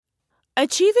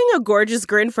Achieving a gorgeous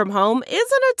grin from home isn't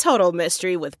a total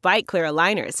mystery with Byte Clear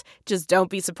aligners. Just don't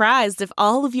be surprised if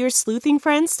all of your sleuthing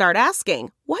friends start asking,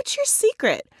 "What's your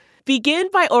secret?" Begin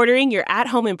by ordering your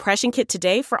at-home impression kit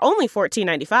today for only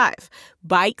 $14.95.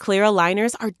 Byte Clear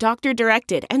aligners are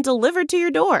doctor-directed and delivered to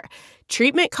your door.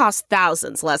 Treatment costs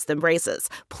thousands less than braces.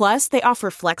 Plus, they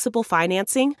offer flexible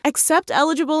financing, accept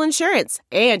eligible insurance,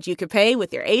 and you can pay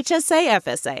with your HSA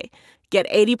FSA. Get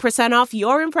 80% off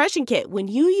your impression kit when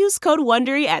you use code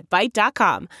WONDERY at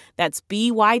Byte.com. That's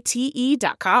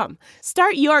BYTE.com.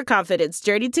 Start your confidence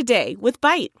journey today with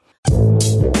Byte.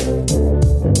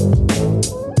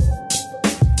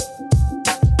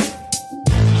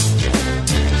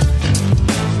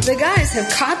 The guys have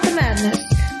caught the madness.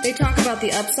 They talk about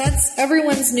the upsets,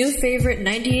 everyone's new favorite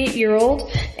 98-year-old,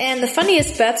 and the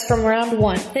funniest bets from round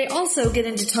one. They also get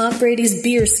into Tom Brady's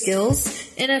beer skills,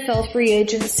 NFL free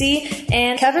agency,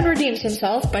 and Kevin redeems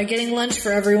himself by getting lunch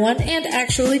for everyone and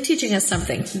actually teaching us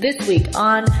something. This week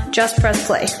on Just Press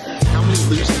Play. How many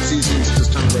losing seasons does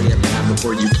Tom Brady have to have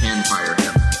before you can fire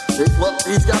him? Well,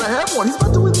 he's got to have one. He's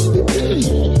about to win the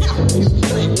MVP.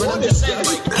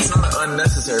 It's not an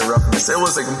unnecessary roughness. It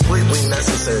was a completely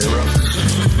necessary roughness.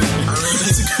 I mean,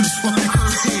 that's a good point.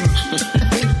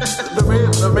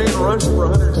 The man rushed for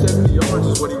 170 yards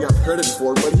is what he got credit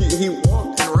for, but he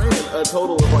walked and ran a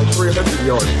total of like 300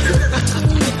 yards.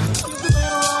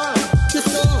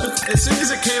 As soon as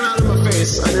it came out of my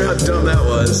face, I knew how dumb that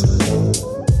was.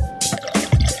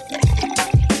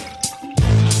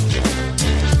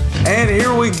 And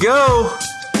here we go.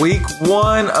 Week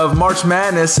 1 of March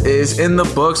Madness is in the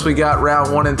books. We got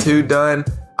round 1 and 2 done.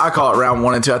 I call it round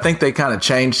 1 and 2. I think they kind of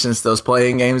changed since those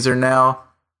playing games are now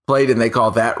played, and they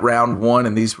call that round 1,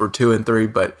 and these were 2 and 3.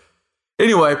 But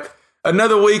anyway,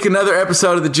 another week, another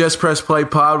episode of the Just Press Play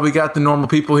pod. We got the normal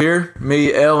people here,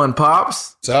 me, Elle, and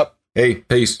Pops. What's up? Hey,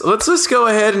 peace. Let's go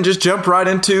ahead and just jump right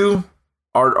into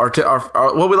our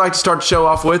what we like to start the show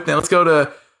off with. Now let's go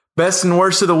to best and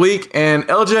worst of the week. And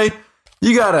LJ,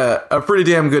 you got a pretty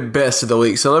damn good best of the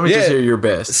week. So let me just hear your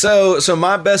best. So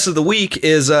my best of the week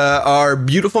is our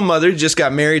beautiful mother just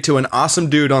got married to an awesome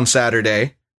dude on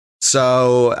Saturday.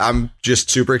 So I'm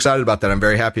just super excited about that. I'm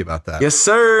very happy about that. Yes,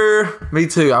 sir. Me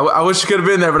too. I wish you could have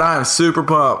been there, but I am super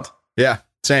pumped. Yeah,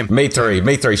 same. Me three.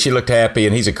 She looked happy,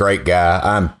 and he's a great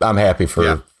guy. I'm happy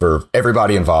for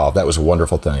everybody involved. That was a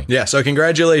wonderful thing. Yeah. So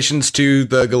congratulations to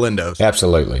the Galindos.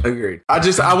 Absolutely. Agreed. I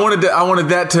wanted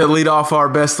that to lead off our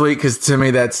best week, because to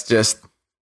me that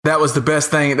was the best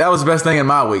thing. That was the best thing in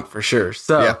my week for sure.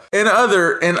 So in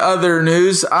other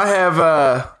news, I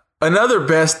have another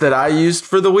best that I used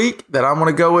for the week that I'm going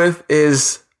to go with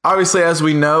is, obviously, as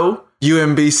we know,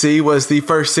 UMBC was the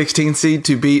first 16 seed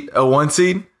to beat a 1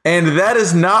 seed. And that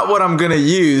is not what I'm going to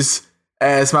use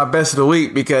as my best of the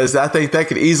week, because I think that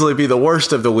could easily be the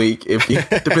worst of the week.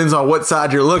 Depends on what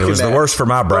side you're looking at. It was the worst for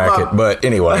my bracket, but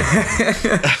anyway.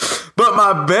 But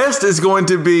my best is going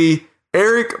to be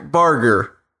Eric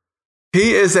Barger.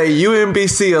 He is a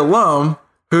UMBC alum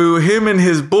who him and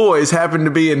his boys happened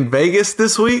to be in Vegas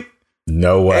this week.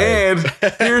 No way. And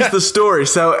here's the story.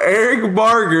 So Eric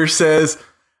Barger says,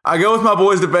 I go with my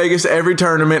boys to Vegas every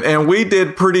tournament, and we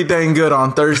did pretty dang good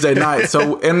on Thursday night.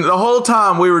 So, and the whole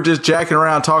time we were just jacking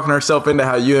around, talking ourselves into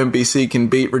how UMBC can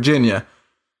beat Virginia.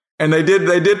 And they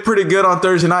did pretty good on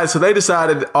Thursday night. So they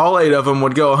decided all 8 of them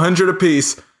would go 100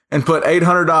 apiece and put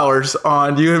 $800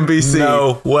 on UMBC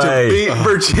to beat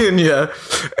Virginia.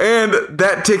 And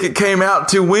that ticket came out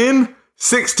to win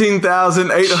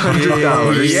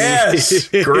 $16,800. Yes.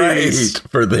 Great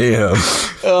for them.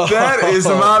 That is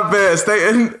my best.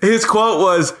 And his quote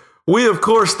was, "We, of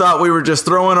course, thought we were just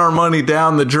throwing our money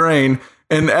down the drain.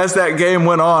 And as that game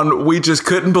went on, we just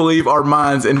couldn't believe our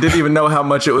minds and didn't even know how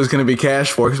much it was going to be cash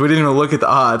for, because we didn't even look at the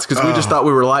odds, because we just thought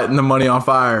we were lighting the money on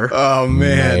fire." Oh,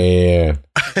 man.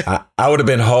 I would have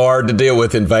been hard to deal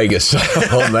with in Vegas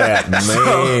on that,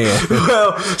 man.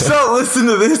 So listen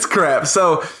to this crap.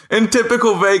 So in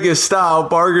typical Vegas style,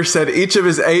 Barger said each of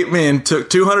his 8 men took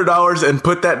 $200 and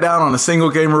put that down on a single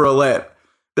game of roulette.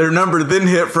 Their number then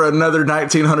hit for another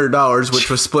 $1,900, which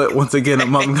was split once again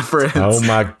among the friends. Oh,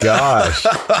 my gosh.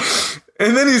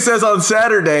 And then he says on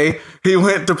Saturday, he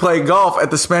went to play golf at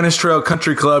the Spanish Trail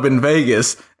Country Club in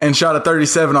Vegas and shot a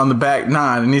 37 on the back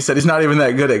 9. And he said he's not even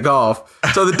that good at golf.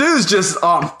 So the dude's just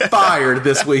on fire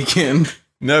this weekend.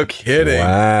 No kidding.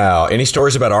 Wow. Any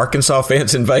stories about Arkansas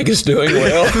fans in Vegas doing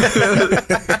well? Maybe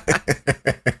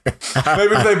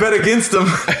if they bet against them.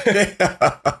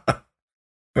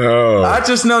 Oh. I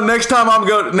just know next time I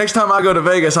go to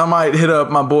Vegas, I might hit up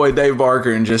my boy Dave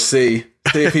Barker and just see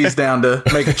if he's down to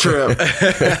make a trip.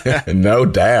 No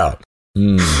doubt. All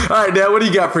right, Dad, what do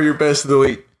you got for your best of the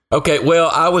week? Okay, well,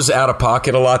 I was out of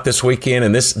pocket a lot this weekend,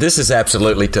 and this is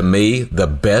absolutely, to me, the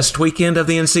best weekend of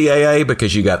the NCAA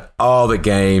because you got all the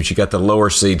games, you got the lower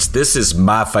seeds. This is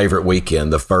my favorite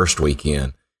weekend, the first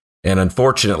weekend. And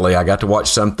unfortunately, I got to watch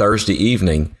some Thursday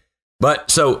evening.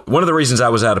 But so one of the reasons I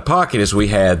was out of pocket is we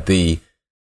had the,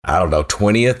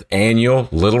 20th annual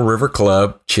Little River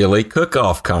Club Chili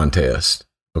Cook-Off Contest.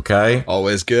 Okay.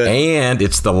 Always good. And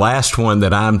it's the last one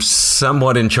that I'm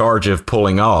somewhat in charge of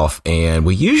pulling off. And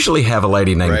we usually have a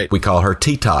lady named, we call her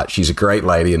T-Tot. She's a great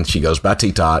lady and she goes by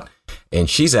T-Tot. And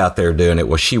she's out there doing it.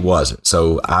 Well, she wasn't.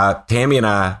 So Tammy and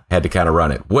I had to kind of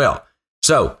run it. Well,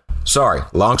 so sorry.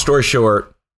 Long story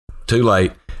short, too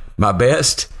late. My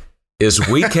best is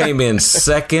we came in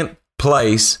second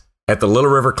place at the Little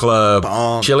River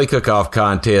Club Chili Cook-Off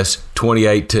Contest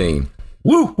 2018.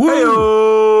 Woo, woo.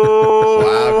 Hey-o.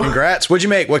 Wow, congrats. What'd you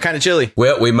make? What kind of chili?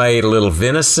 Well, we made a little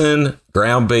venison,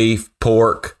 ground beef,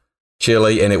 pork,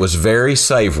 chili, and it was very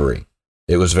savory.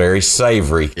 It was very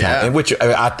savory, Yeah. which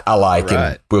I like, Right.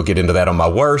 and we'll get into that on my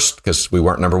worst because we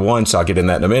weren't number one, so I'll get in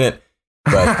that in a minute.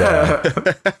 But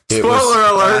Spoiler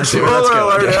alert. Spoiler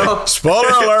alert. Al.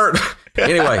 Spoiler alert.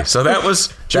 Anyway, so that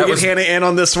was Should we get Hannah in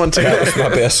on this one too? that was my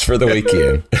best for the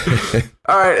weekend.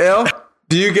 All right, El.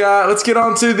 Do you got? Let's get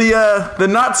on to the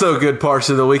not so good parts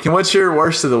of the weekend. What's your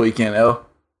worst of the weekend, El?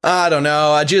 I don't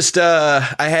know. I just I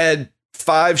had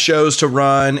 5 shows to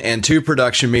run and 2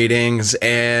 production meetings,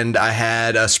 and I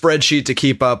had a spreadsheet to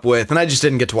keep up with, and I just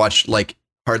didn't get to watch like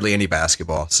hardly any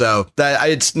basketball. So that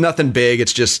it's nothing big.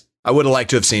 It's just I would have liked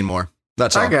to have seen more.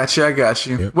 That's all. I got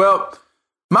you. Yep. Well,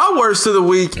 my worst of the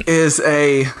week is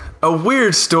a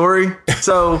weird story.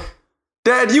 So,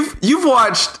 Dad, you've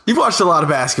watched a lot of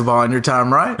basketball in your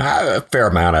time, right? A fair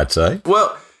amount, I'd say.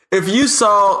 Well, if you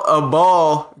saw a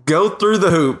ball go through the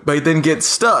hoop but then get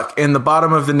stuck in the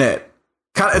bottom of the net,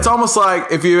 it's almost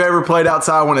like if you ever played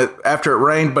outside after it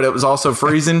rained, but it was also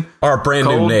freezing. Or a brand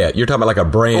new net. You're talking about like a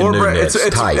brand new net. It's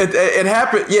tight. It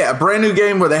happened. Yeah, a brand new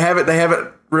game where they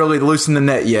haven't really loosened the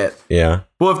net yet. Yeah.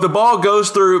 Well, if the ball goes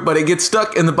through, but it gets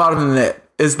stuck in the bottom of the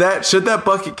net, should that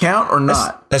bucket count or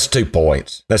not? That's 2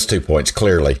 points. That's 2 points,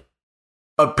 clearly.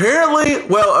 Apparently,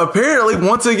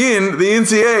 once again, the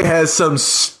NCAA has some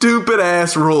stupid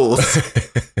ass rules.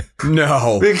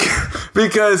 No.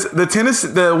 Because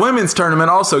the women's tournament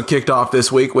also kicked off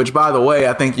this week, which, by the way,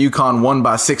 I think UConn won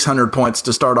by 600 points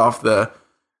to start off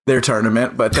their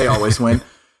tournament, but they always win.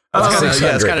 It's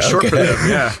kind of short for them.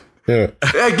 Yeah.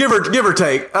 Give or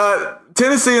take.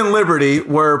 Tennessee and Liberty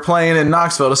were playing in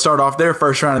Knoxville to start off their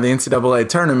first round of the NCAA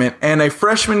tournament, and a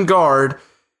freshman guard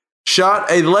shot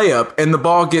a layup, and the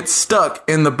ball gets stuck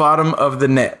in the bottom of the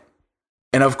net.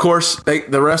 And of course, the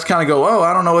refs kind of go, "Oh,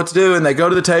 I don't know what to do," and they go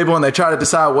to the table and they try to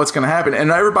decide what's going to happen. And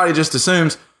everybody just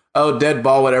assumes, "Oh, dead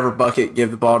ball, whatever bucket,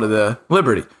 give the ball to the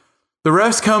Liberty." The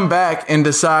refs come back and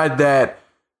decide that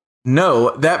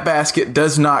no, that basket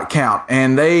does not count.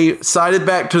 And they cited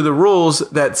back to the rules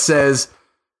that says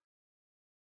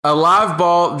a live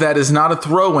ball that is not a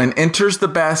throw-in enters the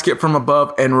basket from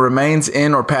above and remains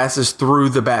in or passes through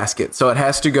the basket. So it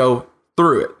has to go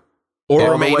through it.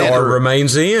 Or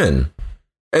remains in.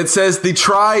 It says the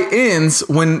try ends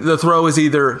when the throw is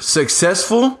either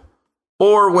successful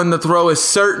or when the throw is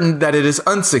certain that it is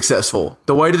unsuccessful.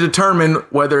 The way to determine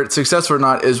whether it's successful or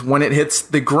not is when it hits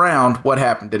the ground, what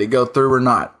happened? Did it go through or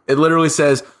not? It literally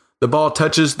says the ball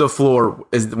touches the floor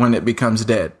is when it becomes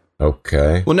dead.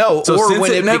 Okay. Well, no, So or since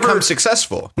when it it never- becomes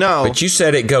successful. No, But you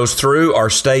said it goes through or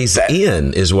stays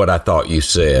in, is what I thought you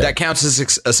said. that counts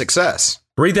as a success.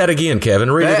 Read that again,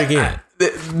 Kevin. Read it again.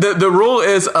 The rule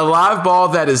is a live ball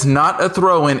that is not a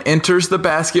throw-in enters the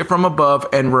basket from above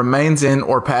and remains in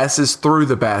or passes through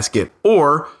the basket.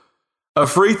 Or a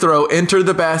free throw entered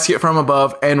the basket from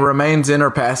above and remains in or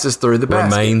passes through the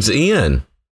basket. Remains in.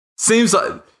 Seems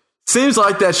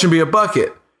like that should be a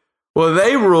bucket. Well,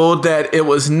 they ruled that it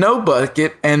was no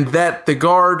bucket and that the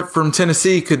guard from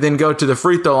Tennessee could then go to the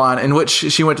free throw line, in which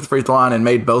she went to the free throw line and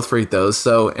made both free throws.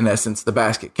 So, in essence, the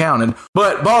basket counted.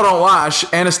 But ball don't lie,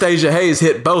 Anastasia Hayes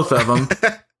hit both of them.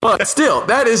 But still,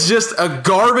 that is just a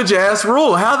garbage-ass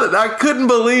rule. I couldn't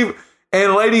believe.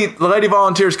 And the Lady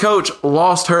Volunteers coach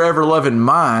lost her ever-loving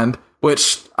mind,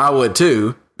 which I would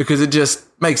too, because it just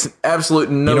makes absolute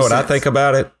no sense. You know what I think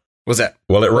about it? What's that?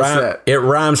 Well, What's that? it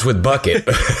rhymes with bucket.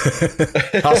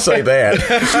 I'll say that.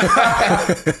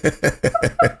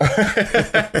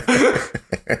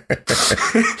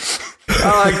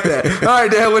 I like that. All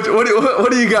right, Dan,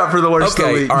 what do you got for the worst of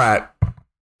the week? All right.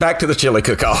 Back to the chili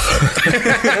cook-off.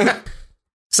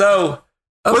 So,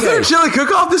 Okay. Was there a chili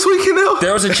cook-off this weekend, though?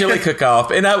 There was a chili cook-off.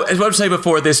 And I was about to say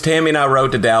before this, Tammy and I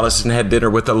rode to Dallas and had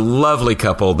dinner with a lovely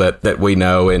couple that we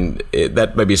know. And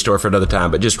that may be a story for another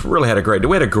time, but just really had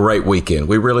a great weekend.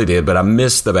 We really did, but I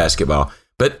missed the basketball.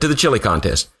 But to the chili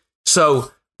contest.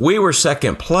 So we were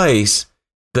second place.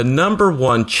 The number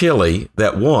one chili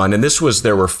that won, and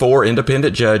there were 4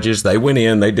 independent judges. They went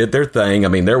in, they did their thing. I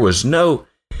mean, there was no...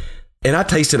 And I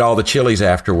tasted all the chilies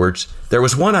afterwards. There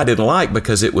was one I didn't like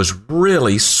because it was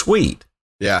really sweet.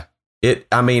 Yeah. It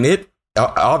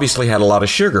obviously had a lot of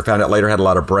sugar. Found out later it had a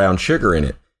lot of brown sugar in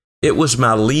it. It was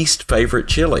my least favorite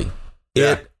chili.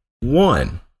 Yeah. It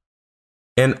won.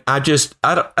 And I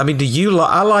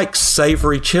like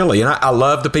savory chili. And I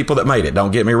love the people that made it.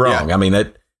 Don't get me wrong. Yeah. I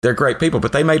mean, they're great people,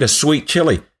 but they made a sweet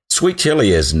chili. Sweet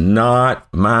chili is not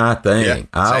my thing. Yeah,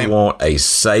 I want a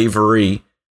savory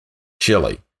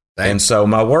chili. And so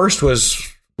my worst was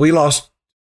we lost.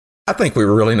 I think we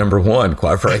were really number one,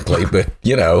 quite frankly. But,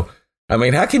 I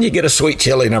mean, how can you get a sweet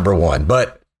chili number one?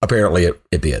 But apparently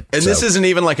it did. And this isn't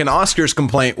even like an Oscars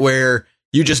complaint where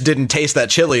you just didn't taste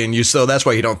that chili and so that's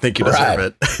why you don't think you deserve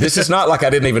it. This is not like I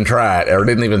didn't even try it or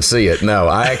didn't even see it. No,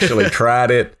 I actually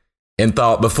tried it and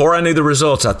thought before I knew the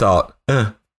results, I thought,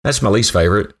 that's my least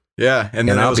favorite. Yeah. And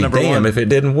then I'll be damned if it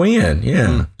didn't win. Yeah.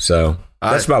 Mm. So.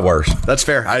 That's my worst. That's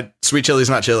fair. Sweet chili is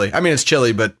not chili. I mean, it's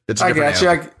chili, but it's a different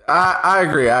animal. I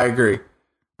agree.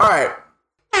 All right.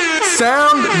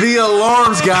 Sound the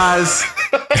alarms, guys.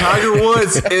 Tiger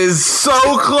Woods is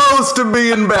so close to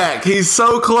being back. He's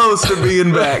so close to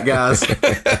being back, guys.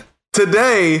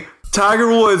 Today, Tiger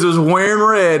Woods was wearing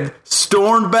red,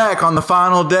 stormed back on the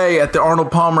final day at the Arnold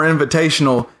Palmer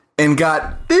Invitational, and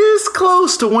got this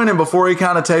close to winning before he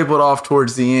kind of tapered off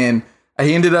towards the end.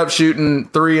 He ended up shooting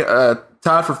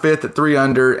tied for 5th at 3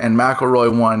 under, and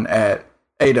McIlroy won at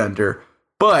 8 under.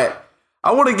 But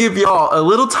I want to give y'all a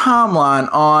little timeline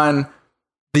on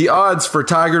the odds for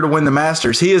Tiger to win the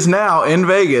Masters. He is now in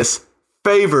Vegas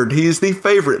favored. He is the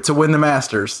favorite to win the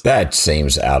Masters. That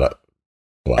seems out of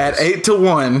place. At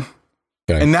 8-1.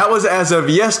 Okay. And that was as of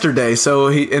yesterday.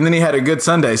 And then he had a good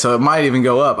Sunday, so it might even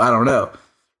go up. I don't know.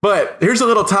 But here's a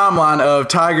little timeline of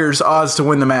Tiger's odds to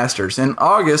win the Masters. In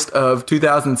August of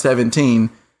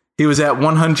 2017, he was at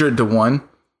 100-1.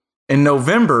 In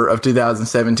November of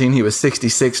 2017, he was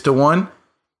 66-1.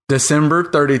 December,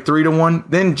 33-1.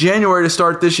 Then January to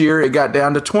start this year, it got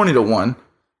down to 20-1.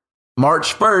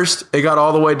 March 1st, it got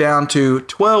all the way down to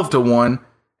 12-1.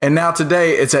 And now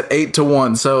today, it's at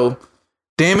 8-1. So,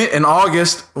 damn it, in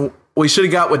August, we should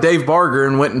have got with Dave Barger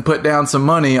and went and put down some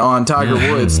money on Tiger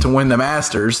Woods to win the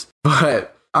Masters.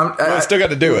 But I still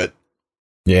got to do it.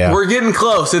 Yeah. We're getting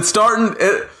close. It's starting.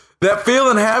 That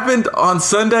feeling happened on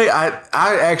Sunday. I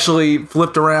actually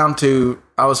flipped around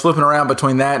I was flipping around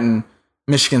between that and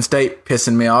Michigan State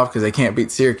pissing me off because they can't beat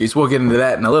Syracuse. We'll get into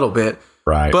that in a little bit.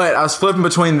 Right. But I was flipping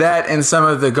between that and some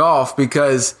of the golf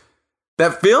because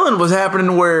that feeling was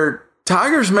happening where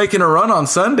Tiger's making a run on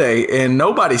Sunday and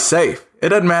nobody's safe. It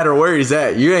doesn't matter where he's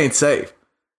at. You ain't safe.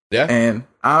 Yeah. And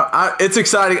it's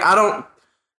exciting.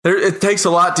 It takes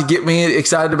a lot to get me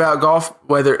excited about golf,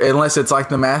 unless it's like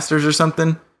the Masters or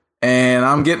something. And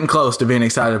I'm getting close to being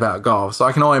excited about golf. So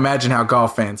I can only imagine how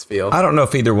golf fans feel. I don't know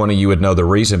if either one of you would know the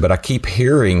reason, but I keep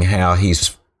hearing how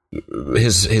his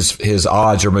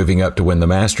odds are moving up to win the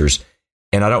Masters.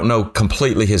 And I don't know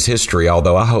completely his history,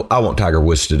 although I want Tiger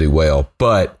Woods to do well.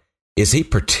 But is he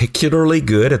particularly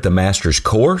good at the Masters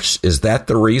course? Is that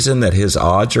the reason that his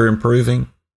odds are improving?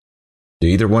 Do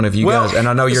either one of you guys? And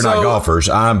I know you're not golfers.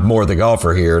 I'm more the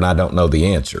golfer here, and I don't know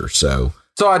the answer. So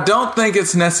I don't think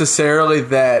it's necessarily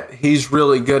that he's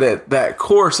really good at that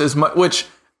course as much, which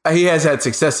he has had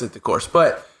success at the course.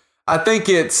 But I think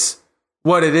it's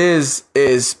what it is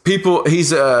people.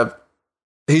 He's an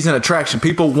attraction.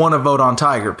 People want to vote on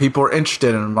Tiger. People are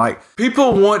interested in him. Like,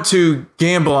 people want to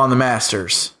gamble on the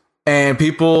Masters. And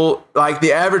people, like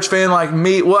the average fan like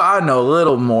me, well, I know a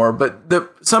little more, but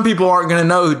some people aren't going to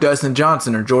know who Dustin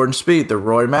Johnson or Jordan Spieth or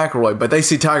Rory McIlroy, but they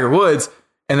see Tiger Woods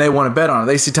and they want to bet on it.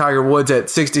 They see Tiger Woods at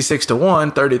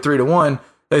 66-1, 33-1.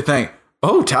 They think,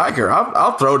 oh, Tiger,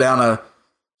 I'll throw down a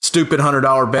stupid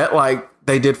 $100 bet like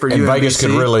they did for you. And Vegas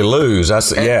could really lose.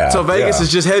 So Vegas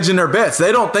is just hedging their bets.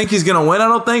 They don't think he's going to win, I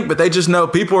don't think, but they just know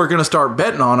people are going to start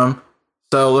betting on him.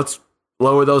 So let's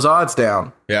lower those odds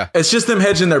down. Yeah. It's just them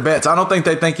hedging their bets. I don't think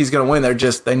they think he's going to win.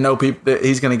 They know that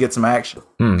he's going to get some action.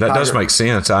 That does make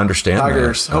sense. I understand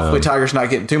that. Hopefully Tiger's not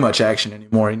getting too much action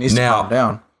anymore. He needs to calm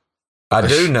down. I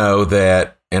do know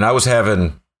that, and I was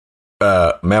having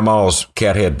Mamaw's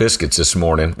Cathead biscuits this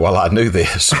morning. Well, I knew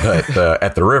this, but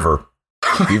at the river.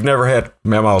 If you've never had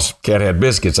Mamaw's Cathead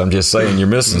biscuits, I'm just saying you're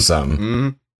missing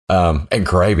something. And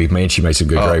gravy, man, she made some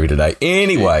good gravy today.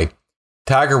 Anyway,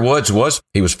 Tiger Woods was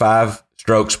 5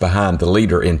 strokes behind the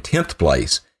leader in 10th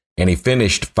place, and he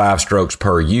finished 5 strokes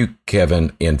per you,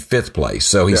 Kevin, in 5th place.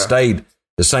 So he stayed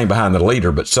the same behind the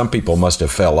leader, but some people must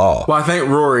have fell off. Well, I think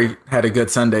Rory had a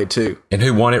good Sunday too. And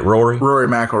who won it, Rory? Rory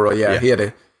McIlroy, yeah. He had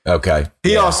a... Okay.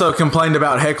 He also complained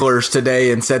about hecklers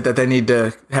today and said that they need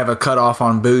to have a cutoff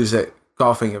on booze at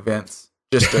golfing events.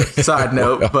 Just a side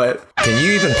note, but... Can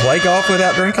you even play golf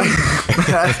without drinking?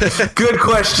 Good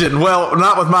question. Well,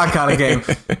 not with my kind of game.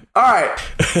 All right.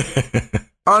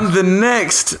 On the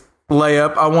next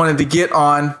layup, I wanted to get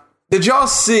on... Did y'all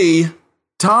see...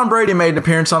 Tom Brady made an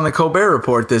appearance on the Colbert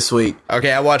Report this week.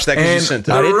 Okay, I watched that because you sent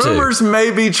it. The rumors may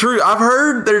be true. I've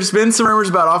heard there's been some rumors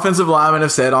about offensive linemen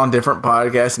have said on different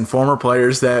podcasts and former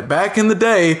players that back in the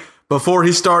day, before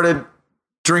he started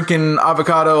drinking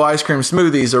avocado ice cream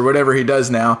smoothies or whatever he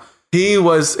does now, he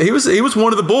was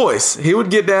one of the boys. He would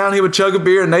get down, he would chug a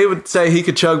beer, and they would say he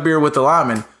could chug beer with the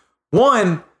linemen.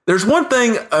 There's one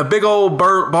thing a big old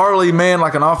barley man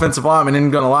like an offensive lineman isn't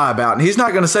going to lie about, and he's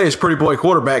not going to say his pretty boy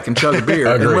quarterback can chug a beer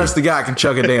unless the guy can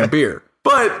chug a damn beer.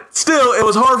 But still, it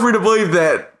was hard for me to believe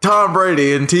that Tom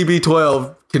Brady and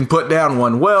TB12 can put down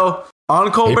one. Well,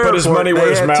 on Colbert Report, his money where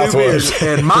his mouth was,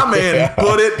 and my man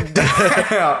put it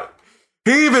down.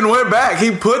 He even went back.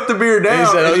 He put the beer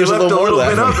down, and he left a little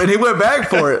bit up, and he went back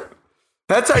for it.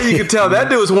 That's how you could tell that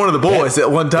dude was one of the boys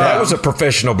at one time. That was a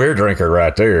professional beer drinker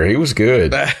right there. He was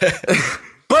good.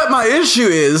 But my issue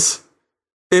is,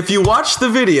 if you watch the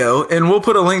video, and we'll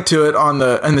put a link to it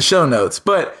in the show notes,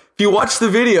 but if you watch the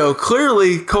video,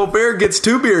 clearly Colbert gets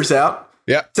 2 beers out,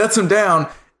 sets them down.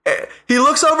 He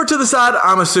looks over to the side,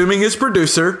 I'm assuming his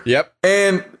producer,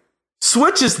 and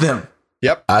switches them.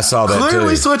 I saw that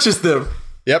Clearly too. switches them.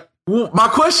 My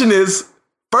question is,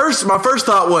 my first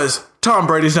thought was, Tom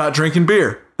Brady's not drinking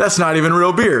beer. That's not even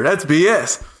real beer. That's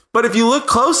BS. But if you look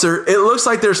closer, it looks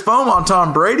like there's foam on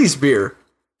Tom Brady's beer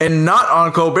and not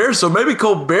on Colbert. So maybe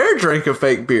Colbert drank a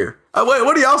fake beer. Wait,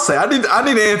 what do y'all say? I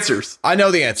need answers. I know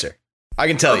the answer. I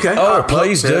can tell you. Oh,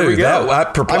 please do.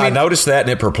 I noticed that and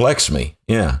it perplexed me.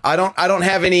 Yeah. I don't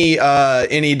have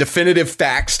any definitive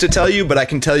facts to tell you, but I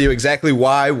can tell you exactly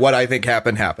why what I think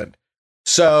happened.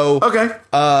 So,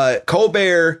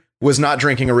 Colbert was not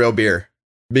drinking a real beer.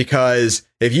 Because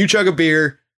if you chug a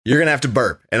beer, you're going to have to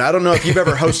burp. And I don't know if you've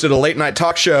ever hosted a late night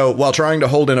talk show while trying to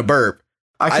hold in a burp.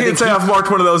 I can't say I've marked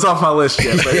one of those off my list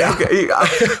yet. But okay.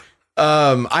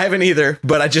 I haven't either,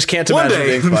 but I just can't imagine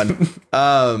it being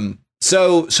fun.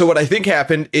 So what I think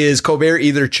happened is Colbert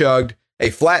either chugged a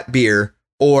flat beer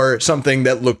or something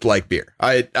that looked like beer.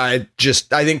 I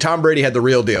think Tom Brady had the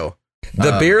real deal.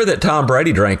 The beer that Tom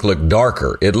Brady drank looked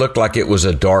darker. It looked like it was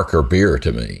a darker beer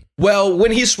to me. Well,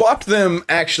 when he swapped them,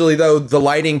 actually, though, the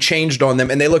lighting changed on them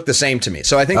and they looked the same to me.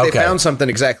 So I think they found something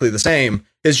exactly the same.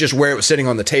 It's just where it was sitting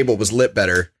on the table was lit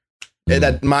better.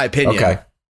 That's my opinion. Okay.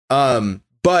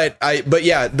 But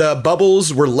yeah, the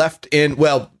bubbles were left in.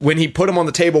 Well, when he put them on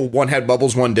the table, one had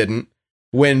bubbles, one didn't.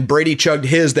 When Brady chugged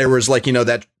his, there was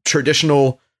that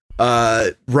traditional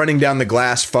running down the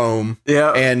glass foam.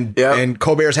 And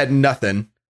Colbert's had nothing.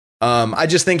 I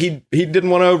just think he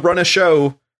didn't want to run a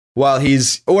show while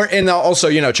and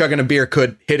also, chugging a beer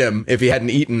could hit him if he hadn't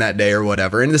eaten that day or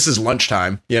whatever. And this is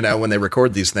lunchtime, when they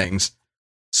record these things.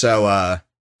 So,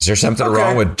 is there something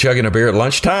wrong with chugging a beer at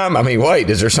lunchtime? I mean, wait,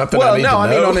 is there something Well, I need to know? I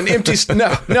mean, on an empty...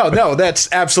 No, that's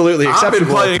absolutely acceptable. I've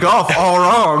been playing golf all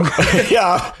wrong.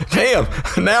 Yeah, damn.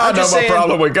 Now I know my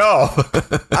problem with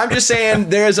golf. I'm just saying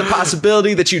there is a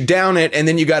possibility that you down it, and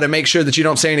then you got to make sure that you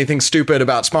don't say anything stupid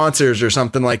about sponsors or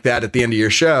something like that at the end of your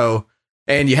show,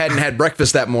 and you hadn't had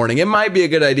breakfast that morning. It might be a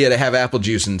good idea to have apple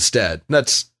juice instead.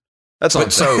 That's all.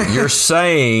 So you're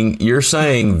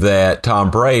saying that Tom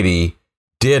Brady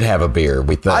did have a beer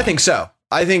with that? I think so.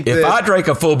 I think if I drank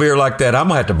a full beer like that, I'm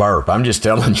gonna have to burp. I'm just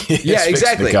telling you. Yeah,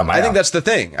 exactly. I think that's the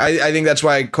thing. I think that's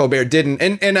why Colbert didn't.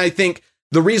 And I think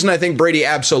the reason I think Brady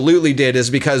absolutely did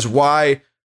is because why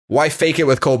fake it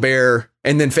with Colbert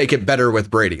and then fake it better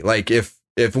with Brady? Like if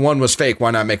one was fake,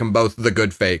 why not make them both the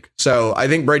good fake? So I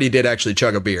think Brady did actually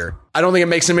chug a beer. I don't think it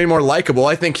makes him any more likable.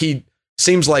 I think he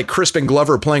seems like Crispin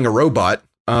Glover playing a robot.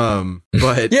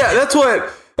 But yeah, that's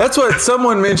what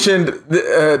someone mentioned.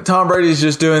 Tom Brady's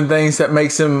just doing things that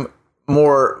makes him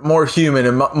more human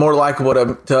and more likable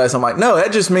to us. I'm like, no,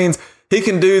 that just means he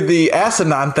can do the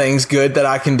asinine things good that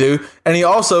I can do, and he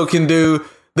also can do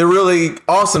the really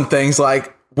awesome things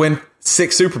like win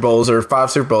 6 Super Bowls or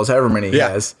 5 Super Bowls, however many he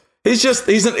has. He's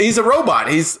a robot.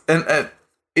 He's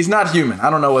not human. I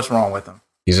don't know what's wrong with him.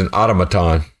 He's an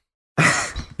automaton.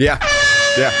 Yeah.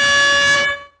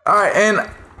 All right, and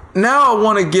now I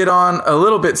want to get on a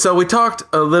little bit. So we talked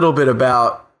a little bit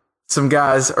about some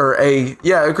guys, or a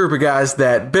group of guys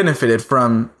that benefited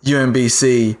from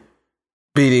UMBC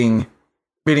beating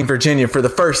Virginia for the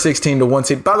first 16-1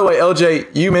 seed. By the way,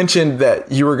 LJ, you mentioned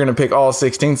that you were going to pick all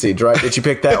 16 seeds, right? Did you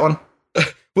pick that one?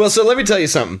 Well, so let me tell you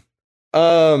something.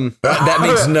 That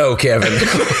means no, Kevin.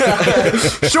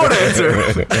 Short answer.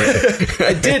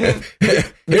 I didn't.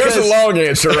 Here's a long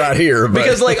answer right here. But.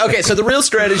 Because, so the real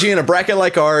strategy in a bracket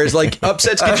like ours,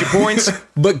 upsets get you points,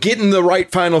 but getting the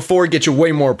right Final Four gets you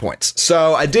way more points.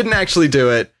 So I didn't actually do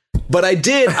it, but I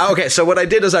did. Okay, so what I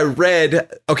did is I read,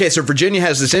 so Virginia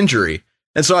has this injury.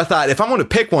 And so I thought, if I'm going to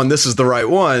pick one, this is the right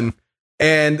one.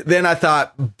 And then I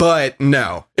thought, but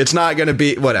no, it's not going to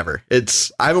be whatever.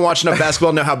 I haven't watched enough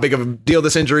basketball to know how big of a deal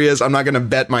this injury is. I'm not going to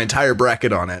bet my entire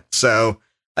bracket on it. So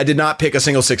I did not pick a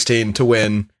single 16 to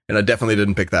win, and I definitely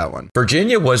didn't pick that one.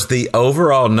 Virginia was the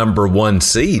overall number 1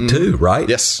 seed too, right?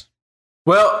 Yes.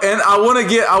 Well, and I want to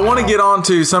get on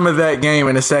to some of that game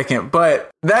in a second,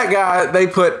 but that guy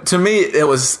to me, it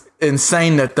was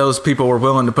insane that those people were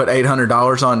willing to put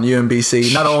 $800 on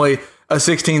UMBC. Not only a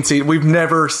 16 seed, we've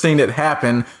never seen it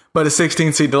happen, but a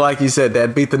 16 seed to, like you said,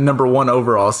 Dad, beat the number 1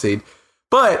 overall seed.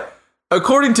 But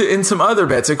in some other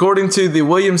bets, according to the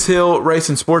Williams Hill Race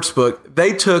and Sportsbook,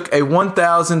 they took a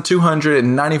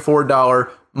 $1,294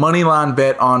 money line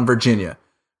bet on Virginia.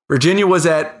 Virginia was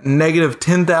at negative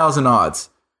 10,000 odds.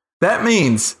 That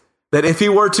means that if he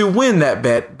were to win that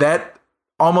bet, that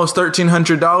almost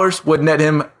 $1,300 would net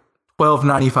him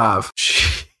 $1,295.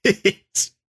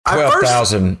 Jeez.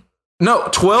 12,000. No,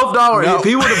 $12. No. If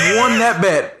he would have won that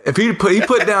bet, if he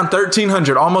put down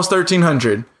 $1,300, almost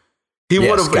 $1,300,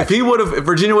 if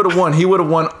Virginia would have won, he would have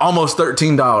won almost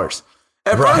 $13.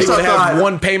 At first I thought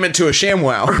one payment to a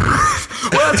ShamWow.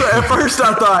 Well, that's right. At first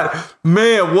I thought,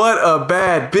 man, what a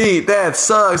bad beat. That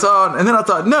sucks. And then I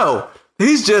thought, no,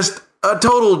 he's just a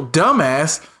total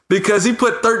dumbass because he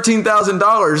put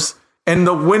 $13,000 and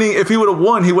the winning, if he would have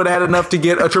won, he would have had enough to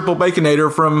get a triple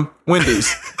Baconator from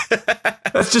Wendy's.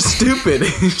 That's just stupid.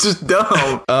 It's just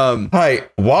dumb. Hey,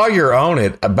 while you're on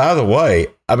it, by the way,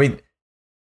 I mean,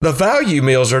 the value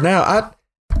meals are now.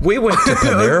 We went to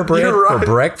Panera Bread for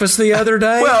breakfast the other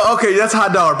day. Well, okay, that's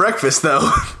 $100 breakfast though.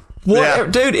 Well,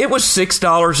 dude, it was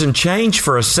 $6 and change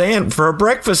for a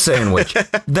breakfast sandwich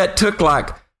that took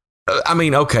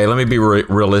okay, let me be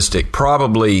realistic.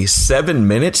 Probably 7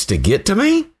 minutes to get to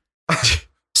me.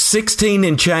 16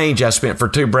 and change I spent for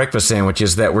 2 breakfast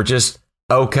sandwiches that were just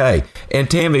okay. And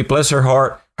Tammy, bless her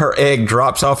heart, her egg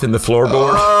drops off in the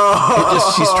floorboard.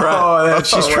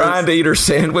 She's trying to eat her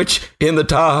sandwich in the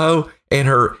Tahoe, and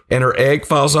her egg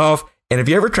falls off. And have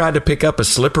you ever tried to pick up a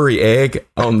slippery egg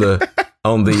on the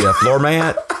floor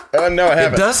mat? No, I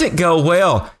haven't. It doesn't go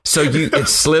well. So it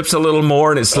slips a little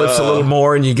more, and it slips a little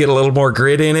more, and you get a little more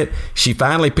grit in it. She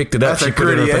finally picked it up. She put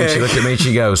it in her thing. She looked at me and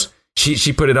she goes,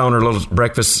 she put it on her little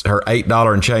breakfast, her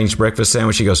 $8 and change breakfast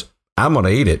sandwich. She goes, I'm going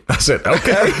to eat it. I said,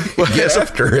 okay, get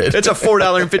after it. It's a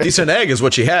 $4.50 egg is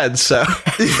what she had. So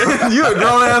you a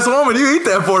grown ass woman. You eat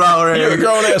that $4 egg. You're a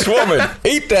grown ass woman.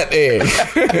 Eat that egg.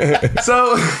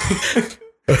 So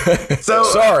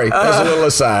sorry, that's a little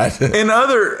aside.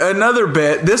 Another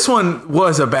bet. This one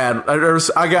was a bad.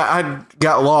 I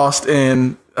got lost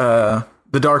in the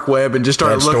dark web and just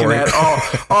started looking at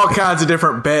all kinds of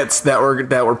different bets that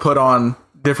were put on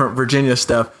different Virginia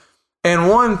stuff. And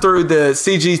one through the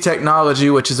CG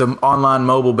Technology, which is an online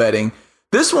mobile betting.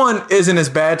 This one isn't as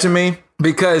bad to me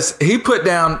because he put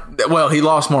down, well, he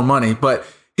lost more money, but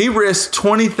he risked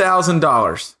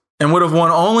 $20,000 and would have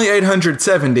won only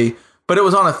 $870, but it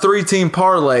was on a 3-team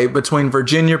parlay between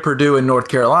Virginia, Purdue, and North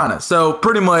Carolina. So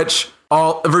pretty much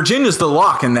Virginia's the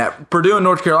lock in that. Purdue and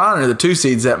North Carolina are the 2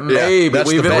 seeds that maybe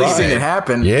we've at least seen it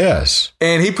happen. Yes.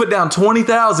 And he put down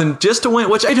 $20,000 just to win,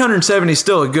 which $870 is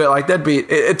still a good, that'd be,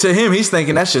 to him, he's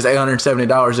thinking that's just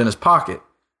 $870 in his pocket.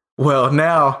 Well,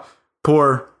 now,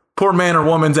 poor man or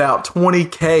woman's out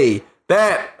 $20K.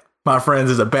 That, my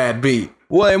friends, is a bad beat.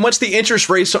 Well, and what's the interest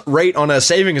rate on a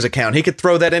savings account? He could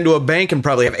throw that into a bank and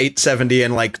probably have $870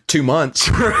 in 2 months.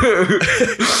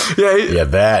 Yeah,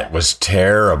 that was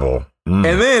terrible.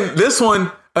 And then this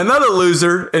one, another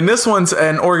loser, and this one's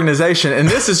an organization, and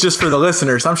this is just for the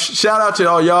listeners. Shout out to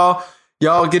all y'all.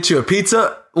 Y'all get you a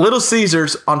pizza. Little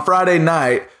Caesars on Friday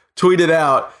night tweeted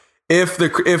out,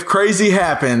 if crazy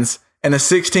happens and a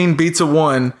 16 beats a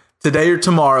 1 today or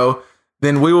tomorrow,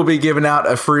 then we will be giving out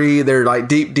a free, they're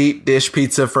deep dish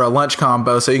pizza for a lunch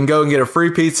combo. So you can go and get a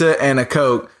free pizza and a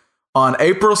Coke on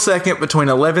April 2nd between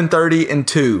 11:30 and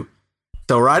 2.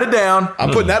 So write it down.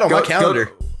 I'm putting that on my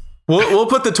calendar. We'll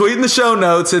put the tweet in the show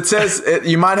notes. It says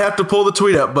you might have to pull the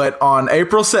tweet up, but on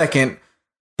April 2nd,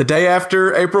 the day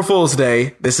after April Fool's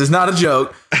Day, this is not a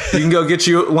joke, you can go get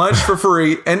you lunch for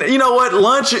free. And you know what?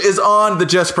 Lunch is on the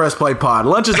Just Press Play pod.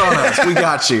 Lunch is on us. We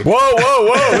got you.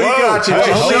 Whoa. We got you.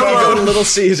 Hey, go to Little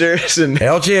Caesars. And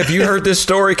LJ, have you heard this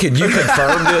story? Can you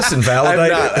confirm this and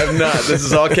validate it? I'm not. This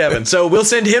is all Kevin. So we'll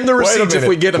send him the receipts if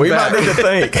we get them back. We might need to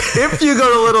think. If you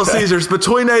go to Little Caesars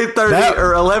between 8:30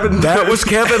 or 11:30. That was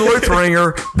Kevin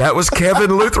Luthringer.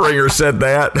 Kevin Luthringer said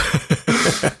that.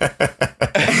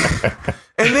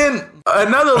 And then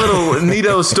another little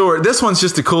neato story. This one's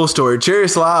just a cool story.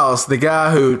 Jarius Lyles, the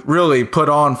guy who really put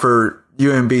on for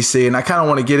UMBC, and I kind of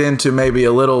want to get into maybe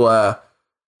a little of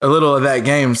that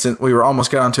game since we were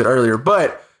almost got onto it earlier.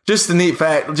 But just a neat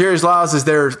fact, Jarius Lyles is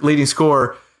their leading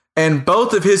scorer, and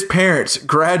both of his parents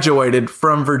graduated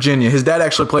from Virginia. His dad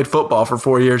actually played football for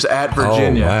 4 years at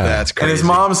Virginia. Oh, wow. That's crazy. And his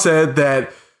mom said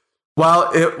that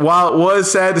while it was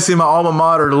sad to see my alma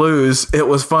mater lose, it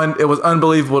was fun. It was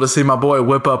unbelievable to see my boy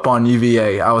whip up on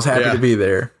UVA. I was happy to be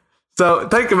there. So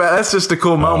think about it. That's just a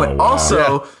cool moment. wow.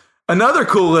 Also, another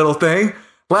cool little thing.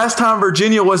 Last time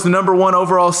Virginia was the number 1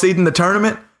 overall seed in the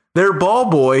tournament, their ball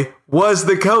boy was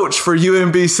the coach for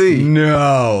UMBC.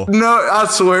 No, I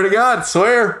swear to God,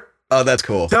 swear. Oh, that's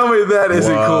cool. Tell me that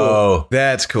isn't cool.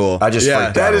 That's cool. I just freaked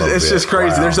out That a is, little it's bit. just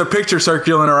crazy. Wow. There's a picture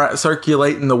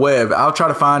circulating the web. I'll try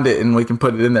to find it and we can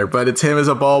put it in there. But it's him as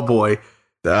a ball boy.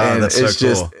 And that's it's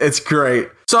so cool. it's great.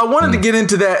 So I wanted to get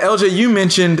into that. LJ, you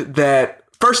mentioned that.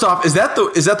 First off, is that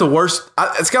the worst?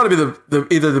 It's got to be the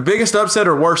either the biggest upset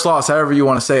or worst loss, however you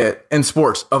want to say it, in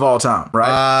sports of all time,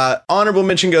 right? Honorable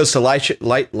mention goes to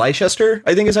Leicester,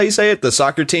 I think is how you say it, the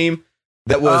soccer team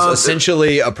that was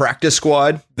essentially a practice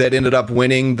squad that ended up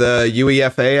winning the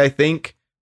UEFA, I think.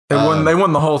 They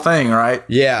won the whole thing, right?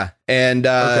 Yeah, and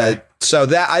so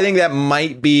that I think that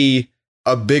might be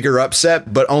a bigger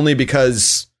upset, but only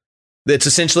because it's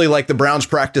essentially like the Browns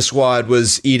practice squad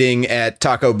was eating at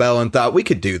Taco Bell and thought we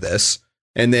could do this,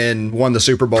 and then won the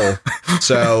Super Bowl.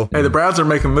 So Hey, the Browns are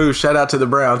making moves. Shout out to the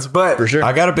Browns. But for sure,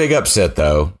 I got a big upset,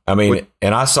 though. I mean,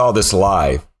 and I saw this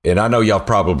live, and I know y'all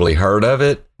probably heard of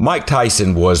it. Mike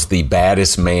Tyson was the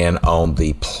baddest man on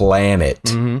the planet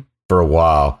for a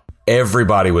while.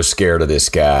 Everybody was scared of this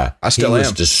guy. He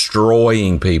was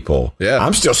destroying people. Yeah.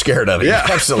 I'm still scared of him. Yeah.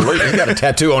 Absolutely. He's got a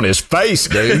tattoo on his face,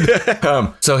 dude.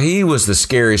 So he was the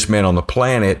scariest man on the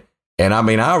planet. And I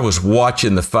mean, I was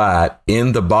watching the fight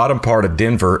in the bottom part of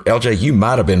Denver. LJ, you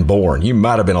might have been born. You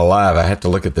might have been alive. I had to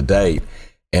look at the date.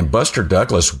 And Buster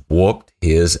Douglas whooped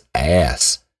his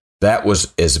ass. That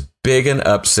was as big an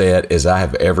upset as I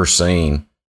have ever seen,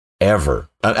 ever.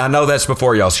 I know that's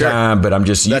before y'all's time, but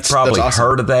you've probably awesome.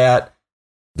 heard of that.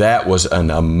 That was an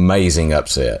amazing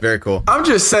upset. Very cool. I'm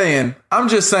just saying,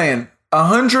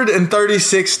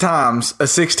 136 times a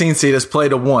 16 seed has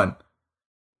played a 1.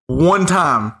 One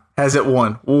time has it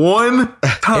won. One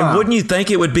time. And wouldn't you think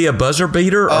it would be a buzzer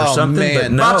beater or something? Man.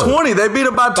 But no. By 20. They beat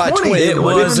it by 20. It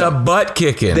was a butt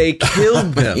kicking. They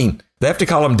killed them. I mean, they have to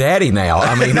call him daddy now.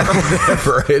 I mean,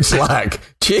 whatever. It's like,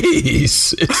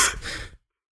 geez.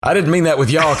 I didn't mean that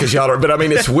with y'all because y'all are, but I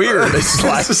mean, it's weird.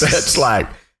 It's like,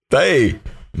 hey,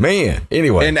 man.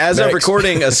 Anyway. And as of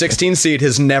recording, a 16 seed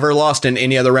has never lost in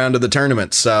any other round of the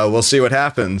tournament. So we'll see what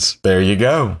happens. There you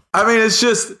go. I mean, it's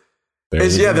just,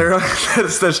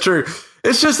 that's true.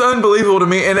 It's just unbelievable to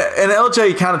me. And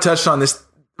LJ kind of touched on this.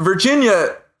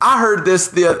 Virginia, I heard this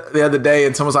the other day,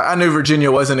 and someone was like, I knew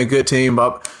Virginia wasn't a good team,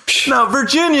 but no,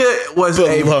 Virginia was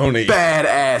a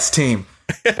badass team.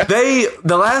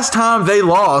 The last time they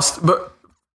lost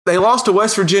to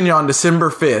West Virginia on December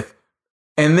 5th,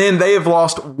 and then they have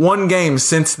lost one game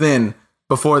since then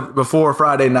before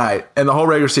Friday night and the whole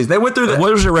regular season. They went through that.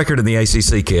 What was their record in the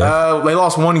ACC, kid? They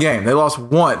lost one game. They lost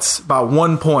once by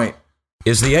 1 point.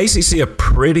 Is the ACC a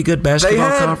pretty good basketball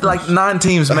conference? They had like 9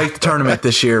 teams make the tournament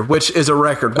this year, which is a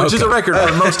record. Is a record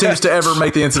for most teams to ever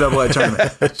make the NCAA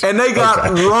tournament. And they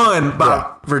got run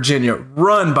by Virginia.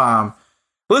 Run by them.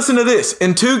 Listen to this.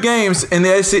 In 2 games in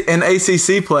the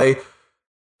ACC play,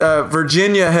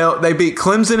 Virginia they beat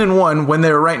Clemson in 1 when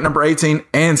they were ranked number 18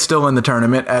 and still in the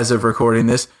tournament as of recording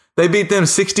this. They beat them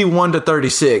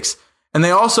 61-36. And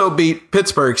they also beat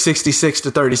Pittsburgh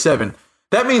 66-37.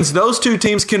 That means those 2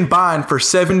 teams combined for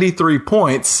 73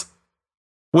 points,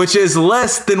 which is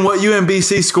less than what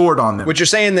UMBC scored on them. What you're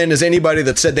saying then is anybody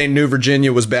that said they knew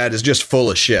Virginia was bad is just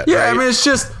full of shit, yeah, right? I mean, it's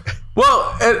just,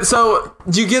 so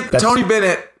you get Tony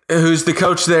Bennett, who's the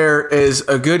coach there, is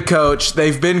a good coach.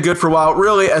 They've been good for a while.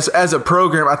 Really, as a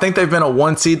program, I think they've been a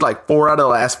 1 seed like 4 out of the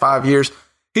last 5 years.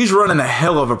 He's running a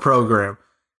hell of a program.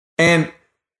 And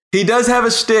he does have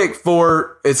a shtick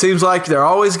for, it seems like they're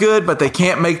always good, but they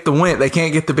can't make the win. They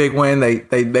can't get the big win.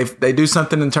 They do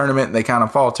something in the tournament and they kind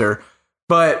of falter.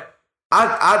 But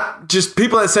I just,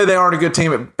 people that say they aren't a good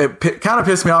team, it kind of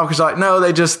pissed me off because like, no,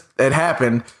 it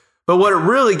happened. But what it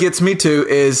really gets me to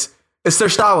is it's their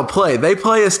style of play. They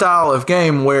play a style of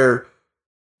game where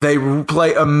they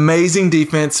play amazing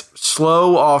defense,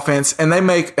 slow offense, and they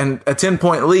make a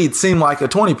 10-point lead seem like a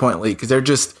 20-point lead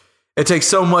because it takes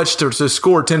so much to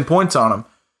score 10 points on them.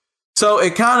 So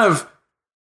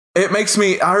it makes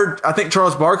me, I think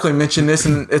Charles Barkley mentioned this,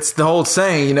 and it's the whole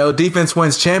saying, defense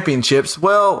wins championships.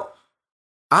 Well,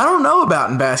 I don't know about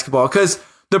in basketball because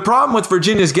the problem with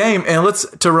Virginia's game, and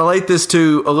to relate this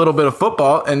to a little bit of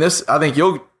football, and this, I think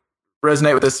you'll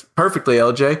resonate with this perfectly,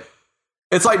 LJ.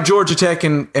 It's like Georgia Tech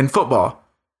in football.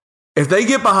 If they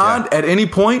get behind at any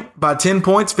point by 10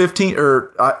 points, 15,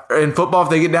 or in football, if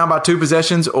they get down by 2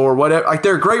 possessions or whatever, like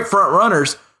they're great front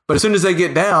runners, but as soon as they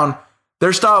get down,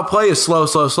 their style of play is slow.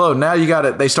 Now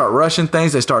they start rushing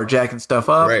things, they start jacking stuff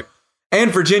up. Right.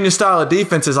 And Virginia's style of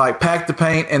defense is like pack the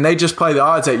paint, and they just play the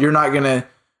odds that you're not going to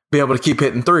be able to keep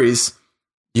hitting threes.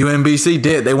 UMBC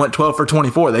did. They went 12 for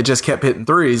 24. They just kept hitting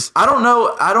threes. I don't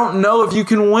know if you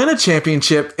can win a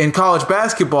championship in college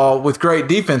basketball with great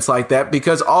defense like that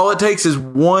because all it takes is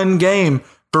one game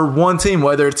for one team,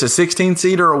 whether it's a 16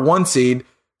 seed or a 1 seed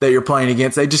that you're playing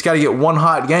against. They just got to get one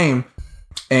hot game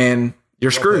and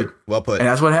you're screwed. Well put. And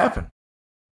that's what happened.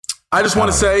 I just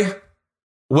want to say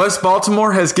West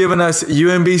Baltimore has given us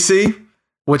UMBC,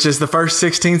 which is the first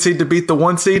 16 seed to beat the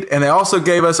 1 seed, and they also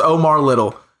gave us Omar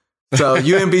Little. So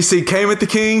UMBC came at the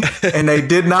king, and they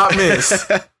did not miss.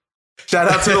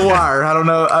 Shout out to The Wire. I don't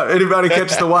know anybody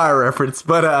catches The Wire reference,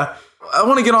 but I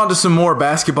want to get on to some more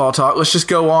basketball talk. Let's just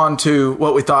go on to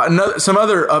what we thought. Some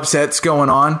other upsets going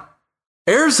on.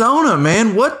 Arizona,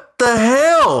 man, what the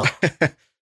hell?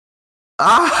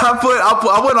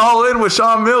 I went all in with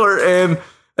Sean Miller, and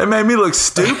it made me look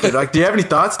stupid. Like, do you have any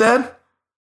thoughts, Dad?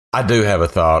 I do have a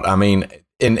thought. I mean,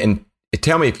 and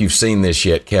tell me if you've seen this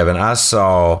yet, Kevin. I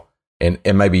saw, and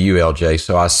maybe you, LJ.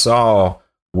 So I saw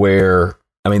where,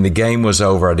 I mean, the game was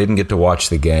over. I didn't get to watch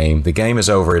the game. The game is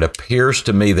over. It appears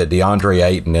to me that DeAndre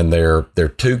Ayton and their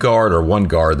 2 guard or 1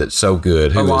 guard that's so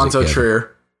good. Alonzo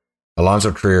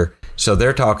Trier. So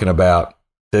they're talking about,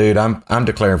 dude, I'm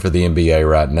declaring for the NBA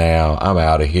right now. I'm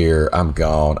out of here. I'm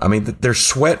gone. I mean, their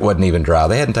sweat wasn't even dry.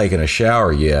 They hadn't taken a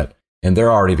shower yet, and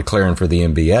they're already declaring for the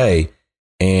NBA.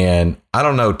 And I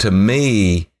don't know, to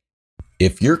me,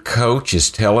 if your coach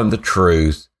is telling the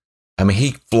truth, I mean,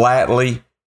 he flatly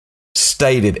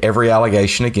stated every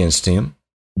allegation against him.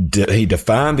 He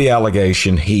defined the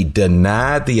allegation. He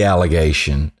denied the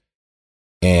allegation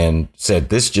and said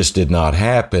this just did not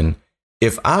happen.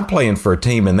 If I'm playing for a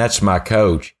team and that's my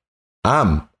coach,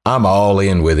 I'm all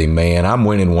in with him, man. I'm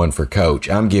winning one for coach.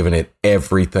 I'm giving it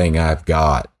everything I've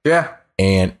got. Yeah.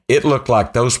 And it looked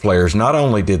like those players, not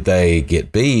only did they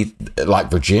get beat, like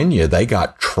Virginia, they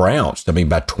got trounced. I mean,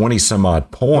 by 20 some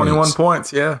odd points. 21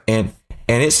 points, yeah. And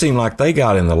it seemed like they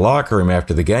got in the locker room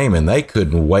after the game and they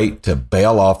couldn't wait to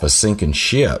bail off a sinking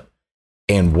ship.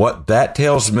 And what that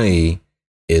tells me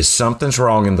is something's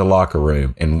wrong in the locker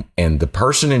room. And the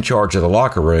person in charge of the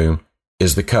locker room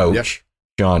is the coach,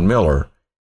 Sean Miller.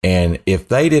 And if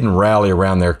they didn't rally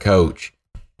around their coach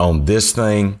on this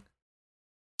thing,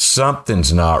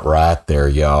 something's not right there,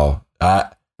 y'all.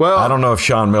 I don't know if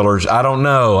Sean Miller's, I don't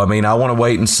know. I mean, I want to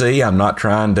wait and see. I'm not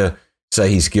trying to say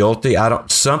he's guilty.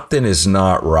 Something is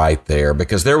not right there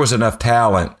because there was enough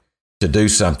talent to do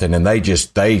something and they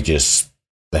just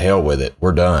the hell with it.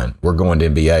 We're done. We're going to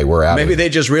NBA. We're out. Maybe they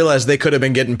just realized they could have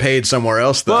been getting paid somewhere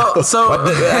else, though. Well, so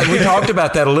we talked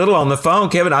about that a little on the phone,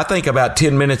 Kevin. I think about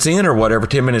 10 minutes in or whatever,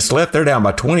 10 minutes left, they're down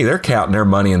by 20. They're counting their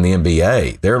money in the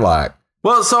NBA. They're like,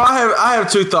 well, so I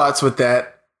have 2 thoughts with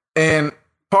that. And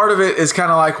part of it is kind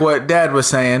of like what Dad was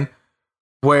saying,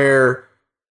 where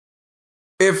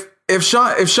if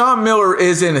Sean Miller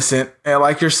is innocent,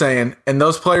 like you're saying, and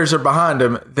those players are behind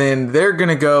him, then they're going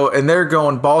to go and they're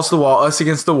going balls to the wall, us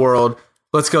against the world.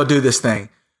 Let's go do this thing.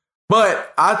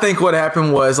 But I think what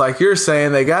happened was, like you're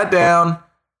saying, they got down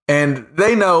and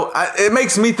they know. It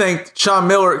makes me think Sean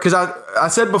Miller, because I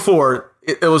said before,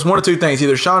 it was one of 2 things.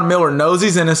 Either Sean Miller knows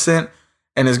he's innocent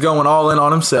and is going all in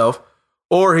on himself,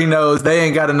 or he knows they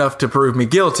ain't got enough to prove me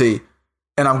guilty,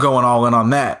 and I'm going all in on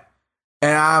that.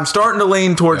 And I'm starting to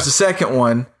lean towards the second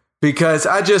one because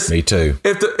me too.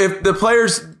 If the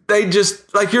players, they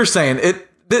just, like you're saying,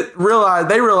 they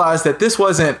realized that this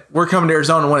wasn't, we're coming to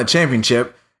Arizona to win a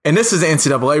championship, and this is an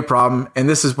NCAA problem. And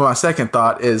this is my second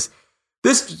thought is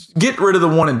get rid of the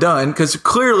one and done, because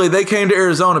clearly they came to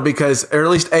Arizona or at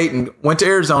least Ayton went to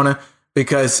Arizona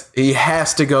because he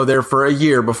has to go there for a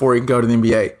year before he can go to the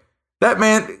NBA. That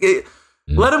man,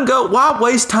 let him go. Why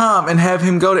waste time and have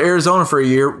him go to Arizona for a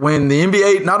year when the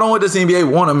NBA, not only does the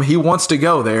NBA want him, he wants to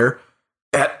go there.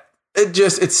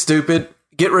 It's stupid.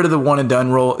 Get rid of the one and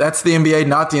done rule. That's the NBA,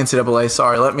 not the NCAA.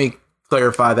 Sorry, let me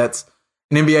clarify. An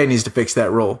NBA needs to fix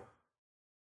that rule.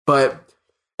 And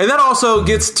that also